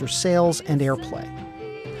blockbuster sales and airplay.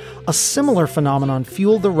 A similar phenomenon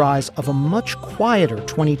fueled the rise of a much quieter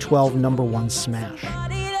 2012 number 1 smash.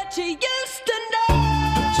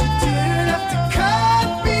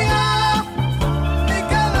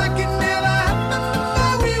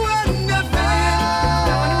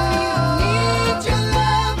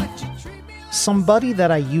 Somebody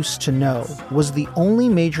That I Used to Know was the only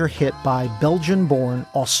major hit by Belgian-born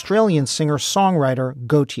Australian singer-songwriter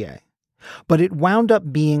Gautier. But it wound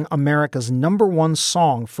up being America's number 1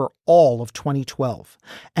 song for all of 2012,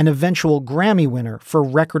 an eventual Grammy winner for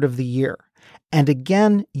Record of the Year. And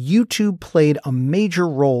again, YouTube played a major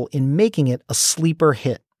role in making it a sleeper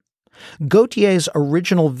hit. Gautier's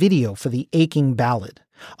original video for the Aching Ballad,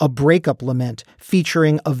 a breakup lament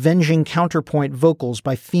featuring avenging counterpoint vocals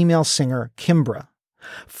by female singer Kimbra,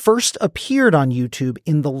 first appeared on YouTube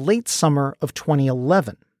in the late summer of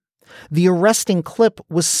 2011. The arresting clip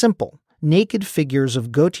was simple: naked figures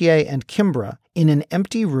of Gautier and Kimbra in an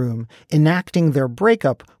empty room enacting their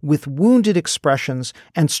breakup with wounded expressions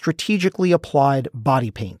and strategically applied body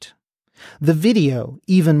paint. The video,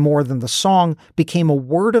 even more than the song, became a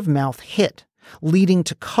word-of-mouth hit, leading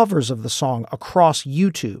to covers of the song across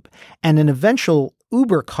YouTube and an eventual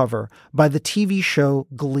Uber cover by the TV show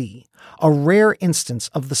Glee, a rare instance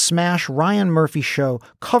of the smash Ryan Murphy show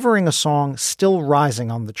covering a song still rising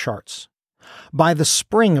on the charts. By the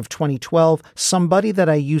spring of 2012, Somebody That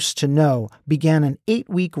I Used to Know began an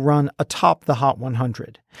 8-week run atop the Hot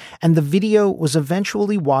 100, and the video was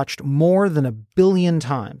eventually watched more than 1 billion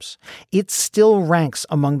times. It still ranks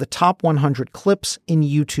among the top 100 clips in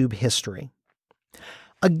YouTube history.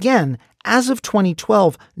 Again, as of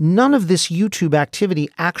 2012, none of this YouTube activity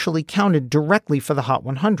actually counted directly for the Hot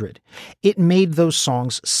 100. It made those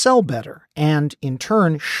songs sell better and, in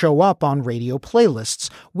turn, show up on radio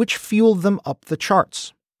playlists, which fueled them up the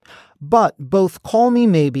charts. But both Call Me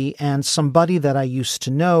Maybe and Somebody That I Used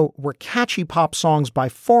to Know were catchy pop songs by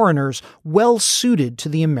foreigners well suited to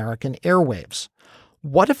the American airwaves.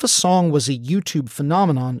 What if a song was a YouTube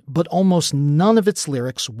phenomenon, but almost none of its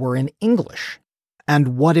lyrics were in English?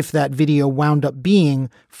 And what if that video wound up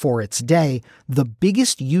being, for its day, the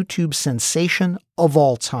biggest YouTube sensation of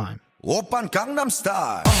all time? Oppan Gangnam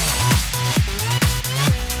Style.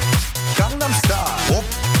 Gangnam Style.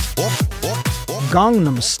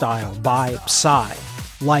 Gangnam Style by Psy,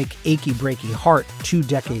 like Achy Breaky Heart 2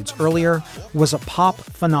 decades earlier, was a pop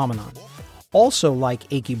phenomenon. Also like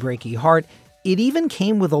Achy Breaky Heart, it even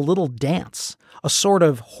came with a little dance, a sort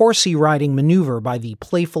of horsey riding maneuver by the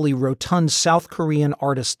playfully rotund South Korean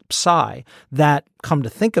artist Psy that, come to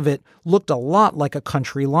think of it, looked a lot like a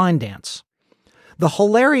country line dance. The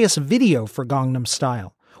hilarious video for Gangnam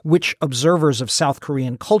Style, which observers of South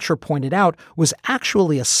Korean culture pointed out was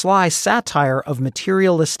actually a sly satire of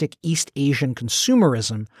materialistic East Asian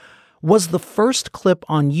consumerism, was the first clip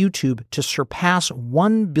on YouTube to surpass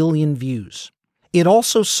 1 billion views. It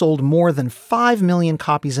also sold more than 5 million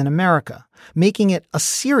copies in America, making it a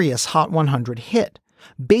serious Hot 100 hit,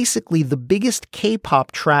 basically the biggest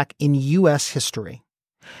K-pop track in U.S. history.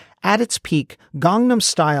 At its peak, Gangnam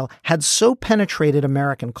Style had so penetrated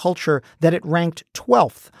American culture that it ranked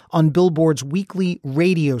 12th on Billboard's weekly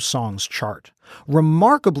radio songs chart.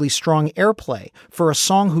 Remarkably strong airplay for a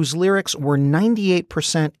song whose lyrics were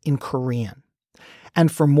 98% in Korean. And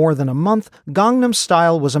for more than a month, Gangnam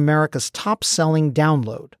Style was America's top-selling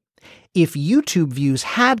download. If YouTube views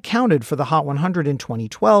had counted for the Hot 100 in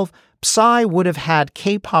 2012, Psy would have had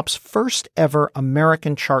K-pop's first ever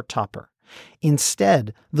American chart topper.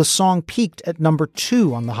 Instead, the song peaked at number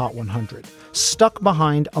 2 on the Hot 100, stuck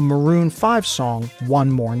behind a Maroon 5 song, One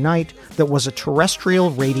More Night, that was a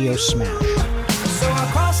terrestrial radio smash. So I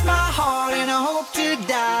cross my heart and I hope to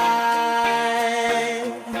die,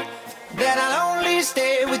 that I'll only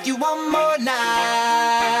stay with you one more night.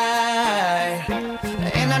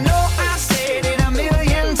 And I know I said it a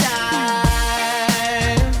million times,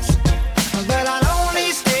 but I'll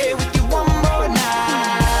only stay with you one more night.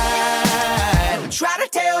 Try to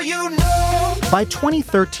tell you no. By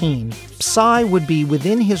 2013, Psy would be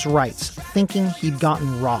within his rights, thinking he'd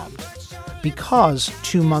gotten robbed. Because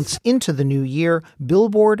 2 months into the new year,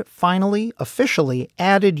 Billboard finally, officially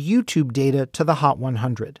added YouTube data to the Hot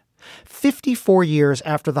 100. 54 years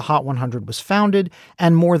after the Hot 100 was founded,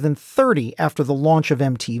 and more than 30 after the launch of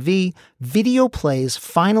MTV, video plays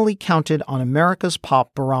finally counted on America's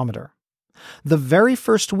pop barometer. The very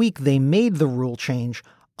first week they made the rule change,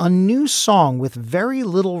 a new song with very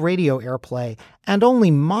little radio airplay and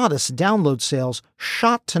only modest download sales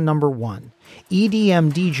shot to number 1,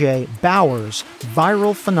 EDM DJ Bauer's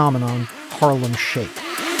viral phenomenon, Harlem Shake.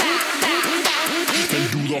 They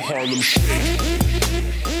do the Harlem Shake.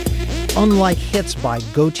 Unlike hits by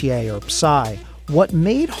Gautier or Psy, what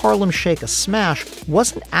made Harlem Shake a smash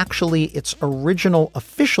wasn't actually its original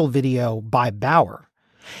official video by Bauer.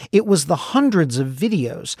 It was the hundreds of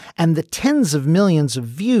videos and the tens of millions of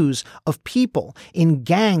views of people in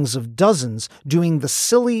gangs of dozens doing the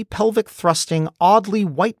silly, pelvic-thrusting, oddly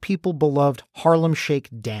white people beloved Harlem Shake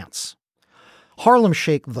dance. Harlem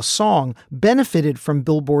Shake, the song, benefited from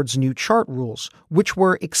Billboard's new chart rules, which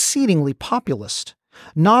were exceedingly populist.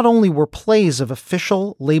 Not only were plays of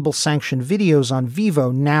official, label-sanctioned videos on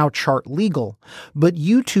Vevo now chart legal, but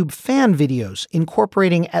YouTube fan videos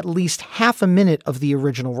incorporating at least half a minute of the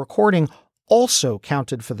original recording also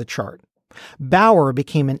counted for the chart. Bauer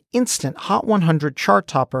became an instant Hot 100 chart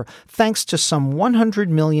topper thanks to some 100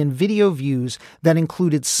 million video views that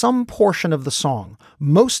included some portion of the song,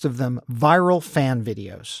 most of them viral fan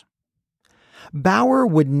videos. Bauer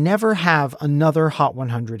would never have another Hot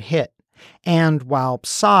 100 hit, and while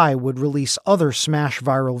Psy would release other smash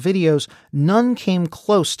viral videos, none came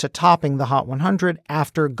close to topping the Hot 100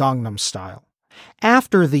 after Gangnam Style.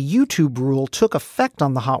 After the YouTube rule took effect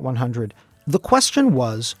on the Hot 100, the question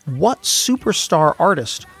was, what superstar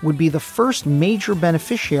artist would be the first major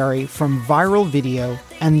beneficiary from viral video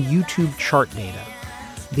and YouTube chart data?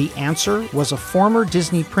 The answer was a former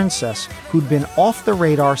Disney princess who'd been off the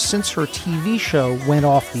radar since her TV show went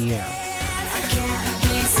off the air.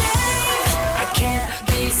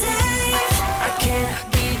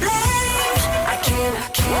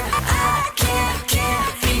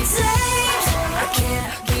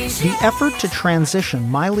 The effort to transition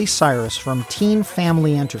Miley Cyrus from teen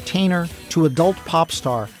family entertainer to adult pop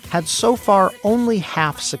star had so far only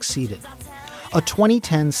half succeeded. A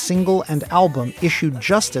 2010 single and album issued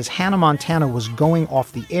just as Hannah Montana was going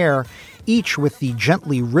off the air, each with the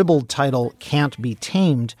gently ribald title Can't Be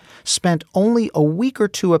Tamed, spent only a week or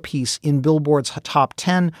two apiece in Billboard's top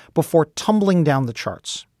 10 before tumbling down the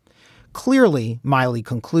charts. Clearly, Miley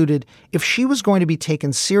concluded, if she was going to be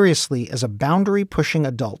taken seriously as a boundary-pushing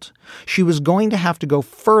adult, she was going to have to go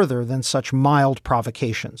further than such mild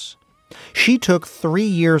provocations. She took 3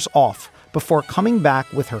 years off before coming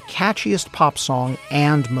back with her catchiest pop song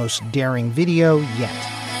and most daring video yet.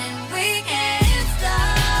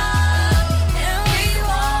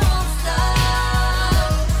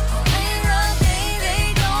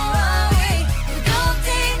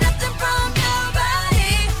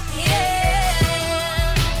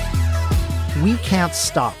 We Can't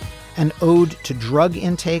Stop, an ode to drug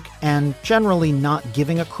intake and generally not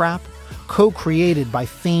giving a crap, co-created by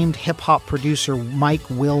famed hip-hop producer Mike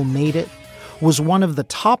Will Made It, was one of the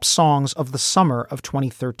top songs of the summer of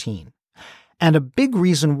 2013. And a big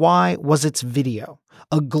reason why was its video,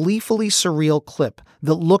 a gleefully surreal clip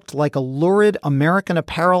that looked like a lurid American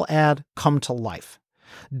Apparel ad come to life.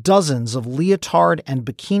 Dozens of leotard and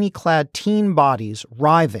bikini-clad teen bodies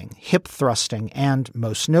writhing, hip-thrusting, and,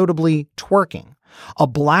 most notably, twerking. A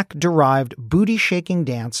black-derived booty-shaking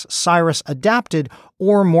dance Cyrus adapted,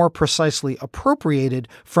 or more precisely appropriated,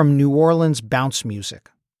 from New Orleans bounce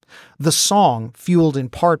music. The song, fueled in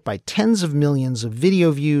part by tens of millions of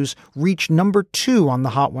video views, reached number 2 on the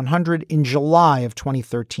Hot 100 in July of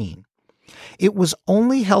 2013. It was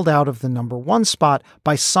only held out of the number 1 spot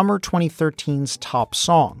by summer 2013's Top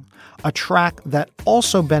Song, a track that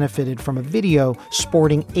also benefited from a video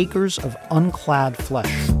sporting acres of unclad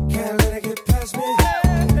flesh. Can't let it get past me.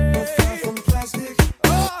 No far from plastic.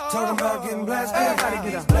 Talking about getting blasted.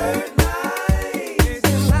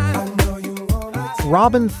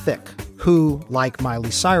 Robin Thicke, who, like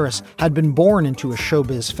Miley Cyrus, had been born into a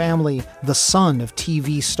showbiz family, the son of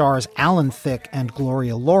TV stars Alan Thicke and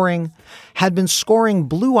Gloria Loring, had been scoring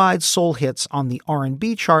blue-eyed soul hits on the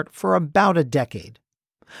R&B chart for about a decade.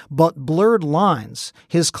 But Blurred Lines,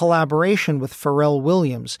 his collaboration with Pharrell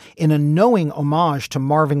Williams in a knowing homage to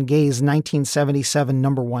Marvin Gaye's 1977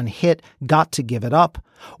 number 1 hit, Got to Give It Up,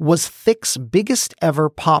 was Thicke's biggest ever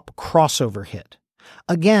pop crossover hit.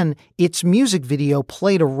 Again, its music video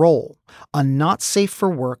played a role, a not safe for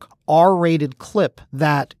work R-rated clip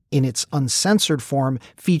that, in its uncensored form,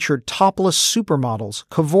 featured topless supermodels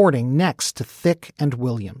cavorting next to Thicke and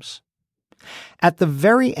Williams. At the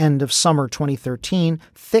very end of summer 2013,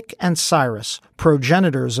 Thicke and Cyrus,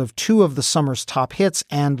 progenitors of 2 of the summer's top hits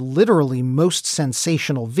and literally most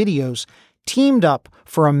sensational videos, teamed up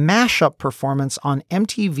for a mashup performance on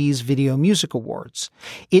MTV's Video Music Awards.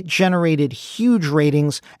 It generated huge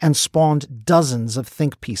ratings and spawned dozens of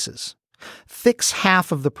think pieces. Thicke's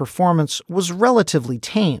half of the performance was relatively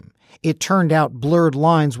tame. It turned out Blurred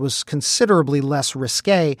Lines was considerably less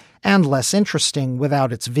risque and less interesting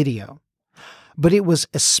without its video. But it was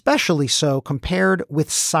especially so compared with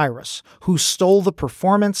Cyrus, who stole the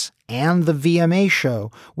performance and the VMA show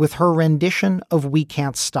with her rendition of We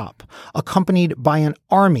Can't Stop, accompanied by an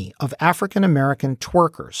army of African-American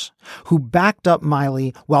twerkers who backed up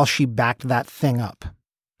Miley while she backed that thing up.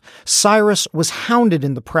 Cyrus was hounded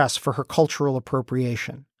in the press for her cultural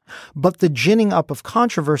appropriation. But the ginning up of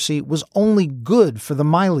controversy was only good for the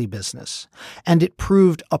Miley business, and it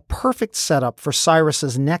proved a perfect setup for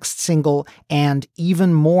Cyrus's next single and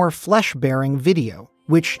even more flesh-bearing video,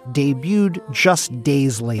 which debuted just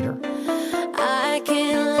days later. I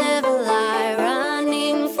can't live a lie,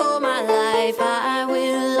 running for my life. I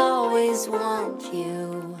will always want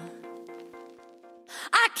you.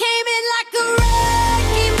 I came in like a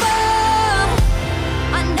wrecking ball.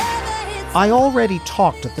 I already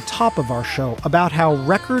talked at the top of our show about how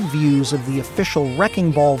record views of the official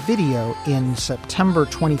Wrecking Ball video in September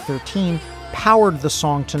 2013 powered the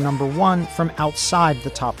song to number 1 from outside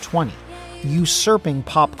the top 20, usurping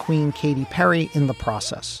pop queen Katy Perry in the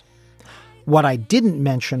process. What I didn't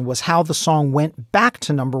mention was how the song went back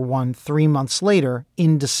to number 1 3 months later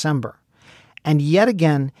in December. And yet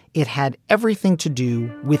again, it had everything to do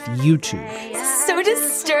with YouTube. So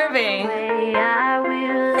disturbing.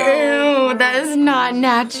 Ew, that is not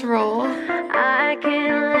natural.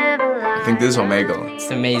 I think this is Omega.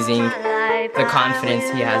 It's amazing the confidence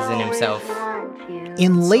he has in himself.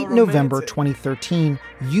 In late November 2013,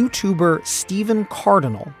 YouTuber Stephen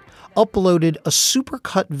Cardinal uploaded a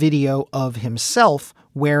supercut video of himself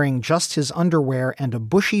wearing just his underwear and a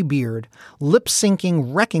bushy beard,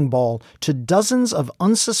 lip-syncing Wrecking Ball to dozens of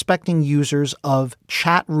unsuspecting users of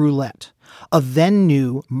Chat Roulette, a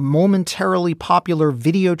then-new, momentarily popular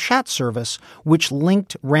video chat service which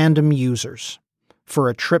linked random users. For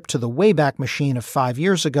a trip to the Wayback Machine of 5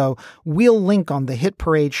 years ago, we'll link on the Hit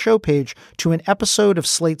Parade show page to an episode of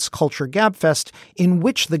Slate's Culture Gabfest in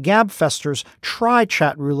which the Gabfesters try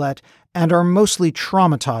Chat Roulette and are mostly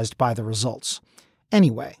traumatized by the results.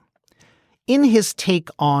 Anyway, in his take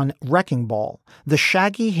on Wrecking Ball, the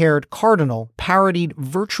shaggy-haired Cardinal parodied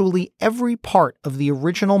virtually every part of the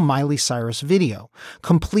original Miley Cyrus video,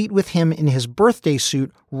 complete with him in his birthday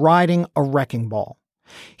suit riding a wrecking ball.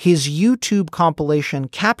 His YouTube compilation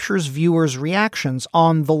captures viewers' reactions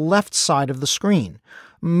on the left side of the screen,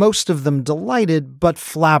 most of them delighted but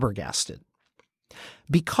flabbergasted.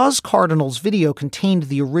 Because Cardinal's video contained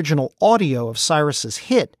the original audio of Cyrus's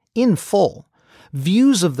hit in full,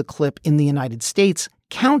 views of the clip in the United States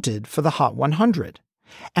counted for the Hot 100.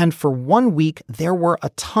 And for 1 week, there were a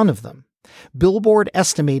ton of them. Billboard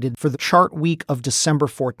estimated for the chart week of December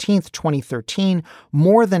 14th, 2013,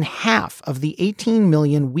 more than half of the 18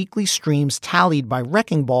 million weekly streams tallied by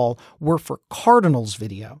Wrecking Ball were for Cardinal's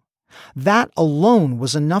video. That alone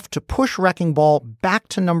was enough to push Wrecking Ball back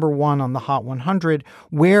to number 1 on the Hot 100,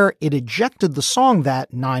 where it ejected the song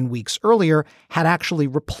that 9 weeks earlier had actually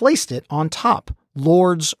replaced it on top,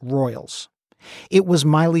 Lord's Royals. It was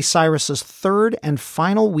Miley Cyrus's third and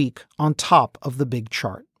final week on top of the big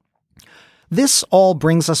chart. This all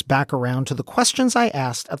brings us back around to the questions I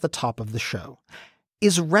asked at the top of the show.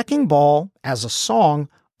 Is Wrecking Ball, as a song,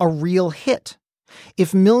 a real hit?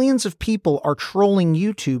 If millions of people are trolling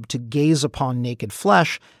YouTube to gaze upon naked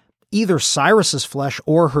flesh, either Cyrus's flesh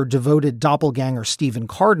or her devoted doppelganger Stephen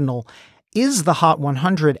Cardinal, is the Hot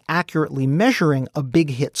 100 accurately measuring a big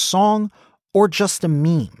hit song or just a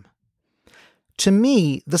meme? To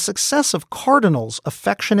me, the success of Cardinal's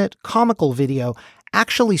affectionate, comical video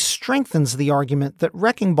actually strengthens the argument that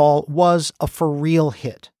Wrecking Ball was a for-real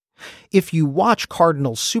hit. If you watch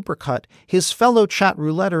Cardinal's supercut, his fellow Chat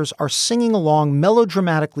Rouletters are singing along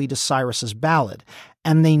melodramatically to Cyrus's ballad,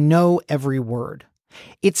 and they know every word.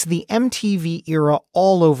 It's the MTV era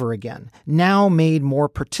all over again, now made more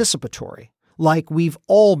participatory, like we've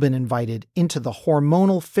all been invited into the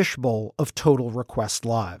hormonal fishbowl of Total Request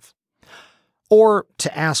Live. Or,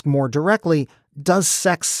 to ask more directly, does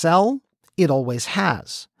sex sell? It always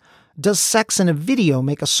has. Does sex in a video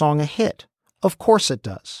make a song a hit? Of course it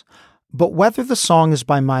does. But whether the song is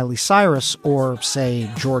by Miley Cyrus or, say,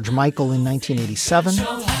 George Michael in 1987,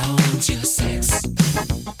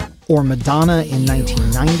 or Madonna in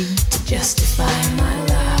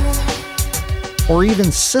 1990, or even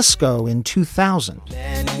Sisqó in 2000,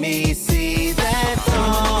 Let me see that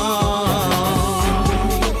song.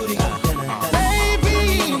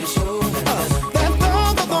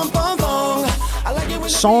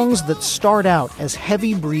 songs that start out as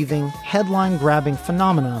heavy-breathing, headline-grabbing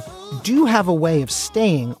phenomena do have a way of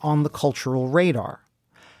staying on the cultural radar.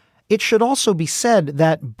 It should also be said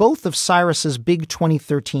that both of Cyrus's big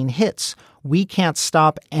 2013 hits, We Can't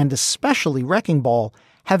Stop and especially Wrecking Ball,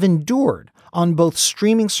 have endured on both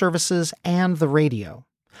streaming services and the radio.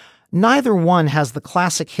 Neither one has the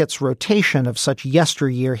classic hits rotation of such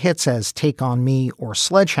yesteryear hits as Take On Me or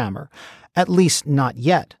Sledgehammer, at least not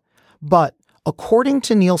yet. But according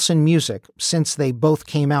to Nielsen Music, since they both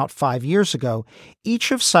came out 5 years ago,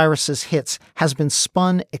 each of Cyrus's hits has been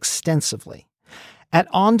spun extensively. At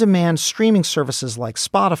on-demand streaming services like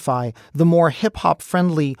Spotify, the more hip-hop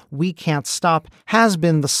friendly We Can't Stop has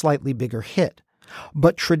been the slightly bigger hit.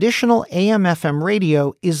 But traditional AM/FM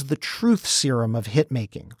radio is the truth serum of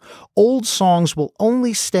hit-making. Old songs will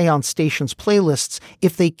only stay on stations' playlists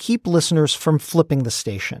if they keep listeners from flipping the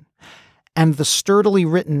station. And the sturdily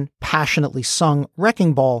written, passionately sung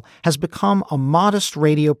Wrecking Ball has become a modest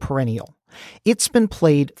radio perennial, It's been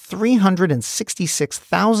played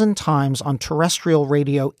 366,000 times on terrestrial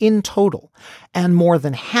radio in total, and more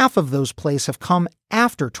than half of those plays have come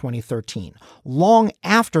after 2013, long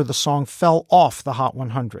after the song fell off the Hot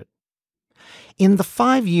 100. In the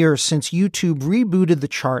 5 years since YouTube rebooted the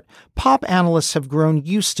chart, pop analysts have grown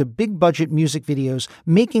used to big-budget music videos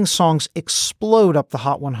making songs explode up the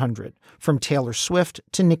Hot 100, from Taylor Swift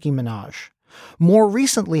to Nicki Minaj. More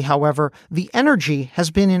recently, however, the energy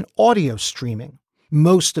has been in audio streaming.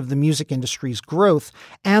 Most of the music industry's growth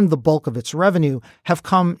and the bulk of its revenue have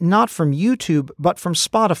come not from YouTube, but from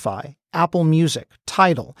Spotify, Apple Music,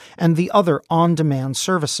 Tidal, and the other on-demand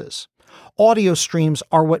services. Audio streams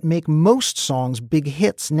are what make most songs big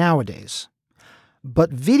hits nowadays.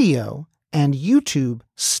 But video and YouTube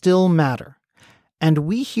still matter. And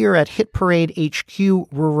we here at Hit Parade HQ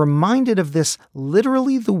were reminded of this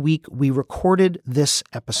literally the week we recorded this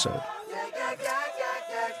episode.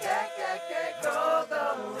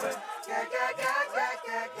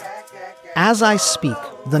 As I speak,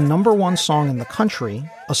 the number one song in the country,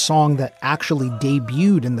 a song that actually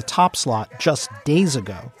debuted in the top slot just days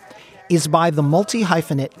ago, is by the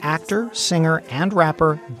multi-hyphenate actor, singer, and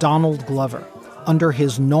rapper Donald Glover, under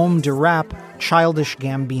his nom de rap, Childish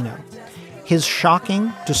Gambino. His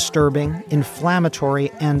shocking, disturbing,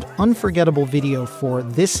 inflammatory, and unforgettable video for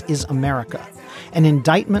This Is America, an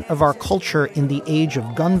indictment of our culture in the age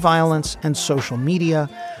of gun violence and social media,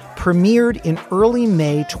 premiered in early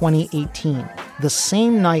May 2018, the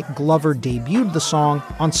same night Glover debuted the song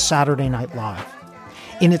on Saturday Night Live.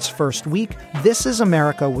 In its first week, This Is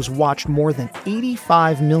America was watched more than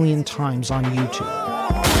 85 million times on YouTube.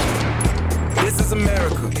 This is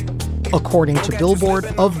America. According to Billboard,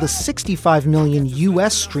 of the 65 million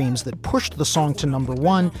U.S. streams that pushed the song to number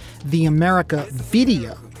one, the America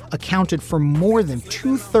video accounted for more than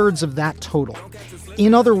 2/3 of that total.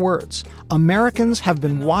 In other words, Americans have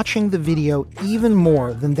been watching the video even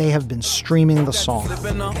more than they have been streaming the song.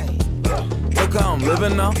 Look how I'm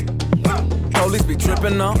living now. Police be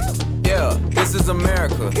tripping now. Yeah, this is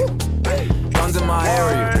America. Guns in my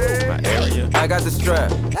area. I got the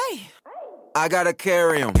strap. I gotta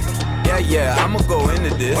carry 'em. Yeah, I'ma go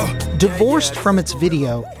into this. Divorced from its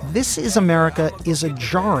video, This Is America is a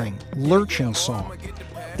jarring, lurching song.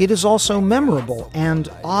 It is also memorable and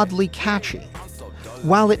oddly catchy.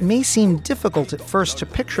 While it may seem difficult at first to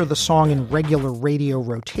picture the song in regular radio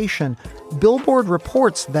rotation, Billboard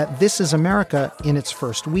reports that This Is America, in its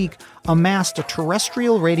first week, amassed a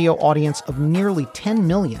terrestrial radio audience of nearly 10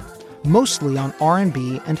 million, mostly on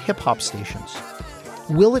R&B and hip-hop stations.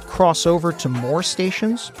 Will it cross over to more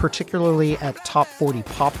stations, particularly at Top 40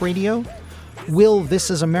 pop radio? Will This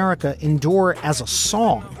Is America endure as a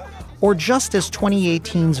song, or just as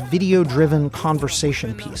 2018's video-driven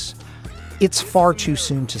conversation piece? It's far too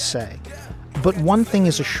soon to say. But one thing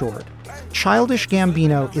is assured. Childish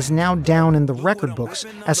Gambino is now down in the record books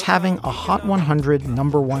as having a Hot 100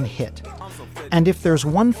 number one hit. And if there's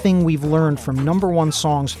one thing we've learned from number one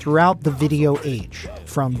songs throughout the video age,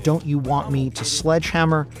 from Don't You Want Me to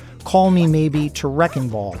Sledgehammer, Call Me Maybe to Wrecking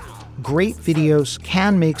Ball, great videos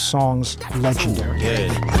can make songs legendary.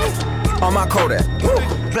 On my Kodak.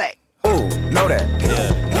 Black. Ooh, know that.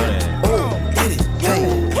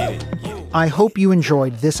 I hope you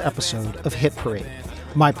enjoyed this episode of Hit Parade.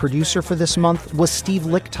 My producer for this month was Steve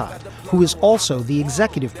Lichtide, who is also the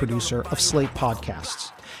executive producer of Slate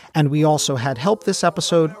Podcasts. And we also had help this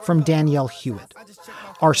episode from Danielle Hewitt.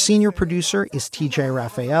 Our senior producer is TJ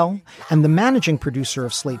Raphael, and the managing producer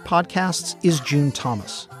of Slate Podcasts is June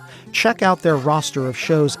Thomas. Check out their roster of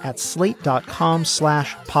shows at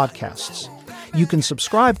slate.com/podcasts. You can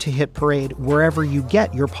subscribe to Hit Parade wherever you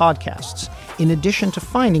get your podcasts, in addition to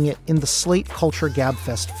finding it in the Slate Culture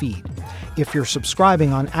Gabfest feed. If you're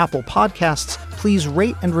subscribing on Apple Podcasts, please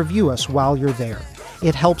rate and review us while you're there.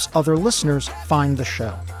 It helps other listeners find the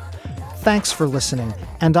show. Thanks for listening,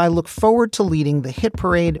 and I look forward to leading the Hit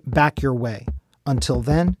Parade back your way. Until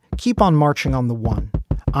then, keep on marching on the one.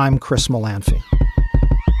 I'm Chris Malanphy.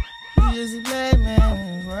 You just a black man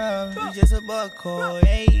in this world. You just a buckhole,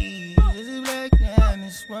 hey. You just a black man in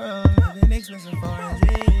this world. Living expensive foreign,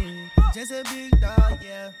 hey. Just a big dog,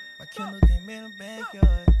 yeah. My Kindle came in the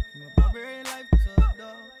backyard. From a barbarian life to a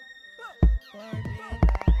dog.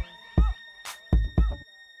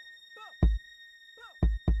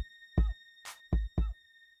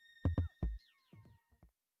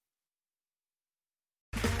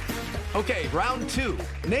 Okay, round two.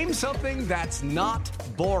 Name something that's not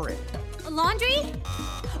boring. A laundry?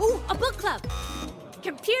 Ooh, a book club.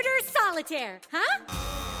 Computer solitaire, huh?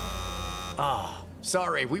 Ah,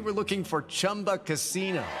 sorry, we were looking for Chumba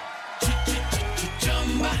Casino.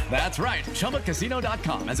 That's right.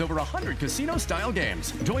 ChumbaCasino.com has over 100 casino-style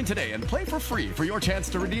games. Join today and play for free for your chance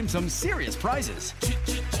to redeem some serious prizes.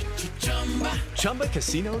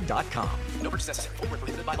 ChumbaCasino.com. No purchase necessary. Void where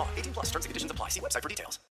prohibited by law. 18 plus. Terms and conditions apply. See website for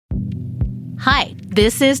details. Hi,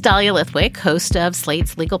 this is Dahlia Lithwick, host of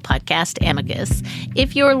Slate's legal podcast, Amicus.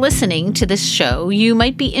 If you're listening to this show, you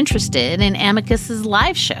might be interested in Amicus's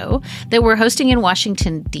live show that we're hosting in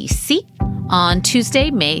Washington, D.C. on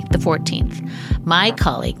Tuesday, May the 14th. My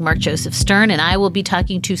colleague, Mark Joseph Stern, and I will be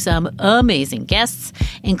talking to some amazing guests,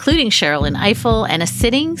 including Sherrilyn Ifill and a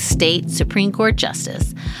sitting state Supreme Court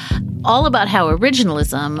justice, all about how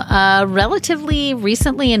originalism, a relatively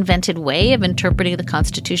recently invented way of interpreting the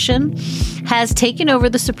Constitution, has taken over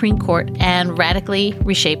the Supreme Court and radically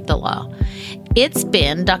reshaped the law. It's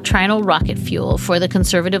been doctrinal rocket fuel for the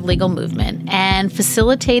conservative legal movement and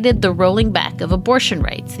facilitated the rolling back of abortion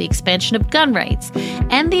rights, the expansion of gun rights,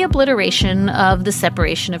 and the obliteration of the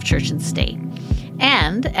separation of church and state.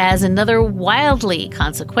 And as another wildly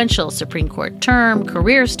consequential Supreme Court term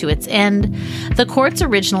careers to its end, the court's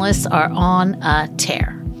originalists are on a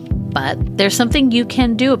tear. But there's something you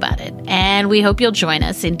can do about it, and we hope you'll join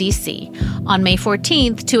us in D.C. on May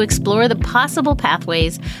 14th to explore the possible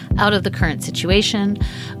pathways out of the current situation.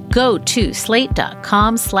 Go to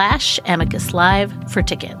slate.com/amicuslive for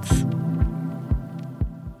tickets.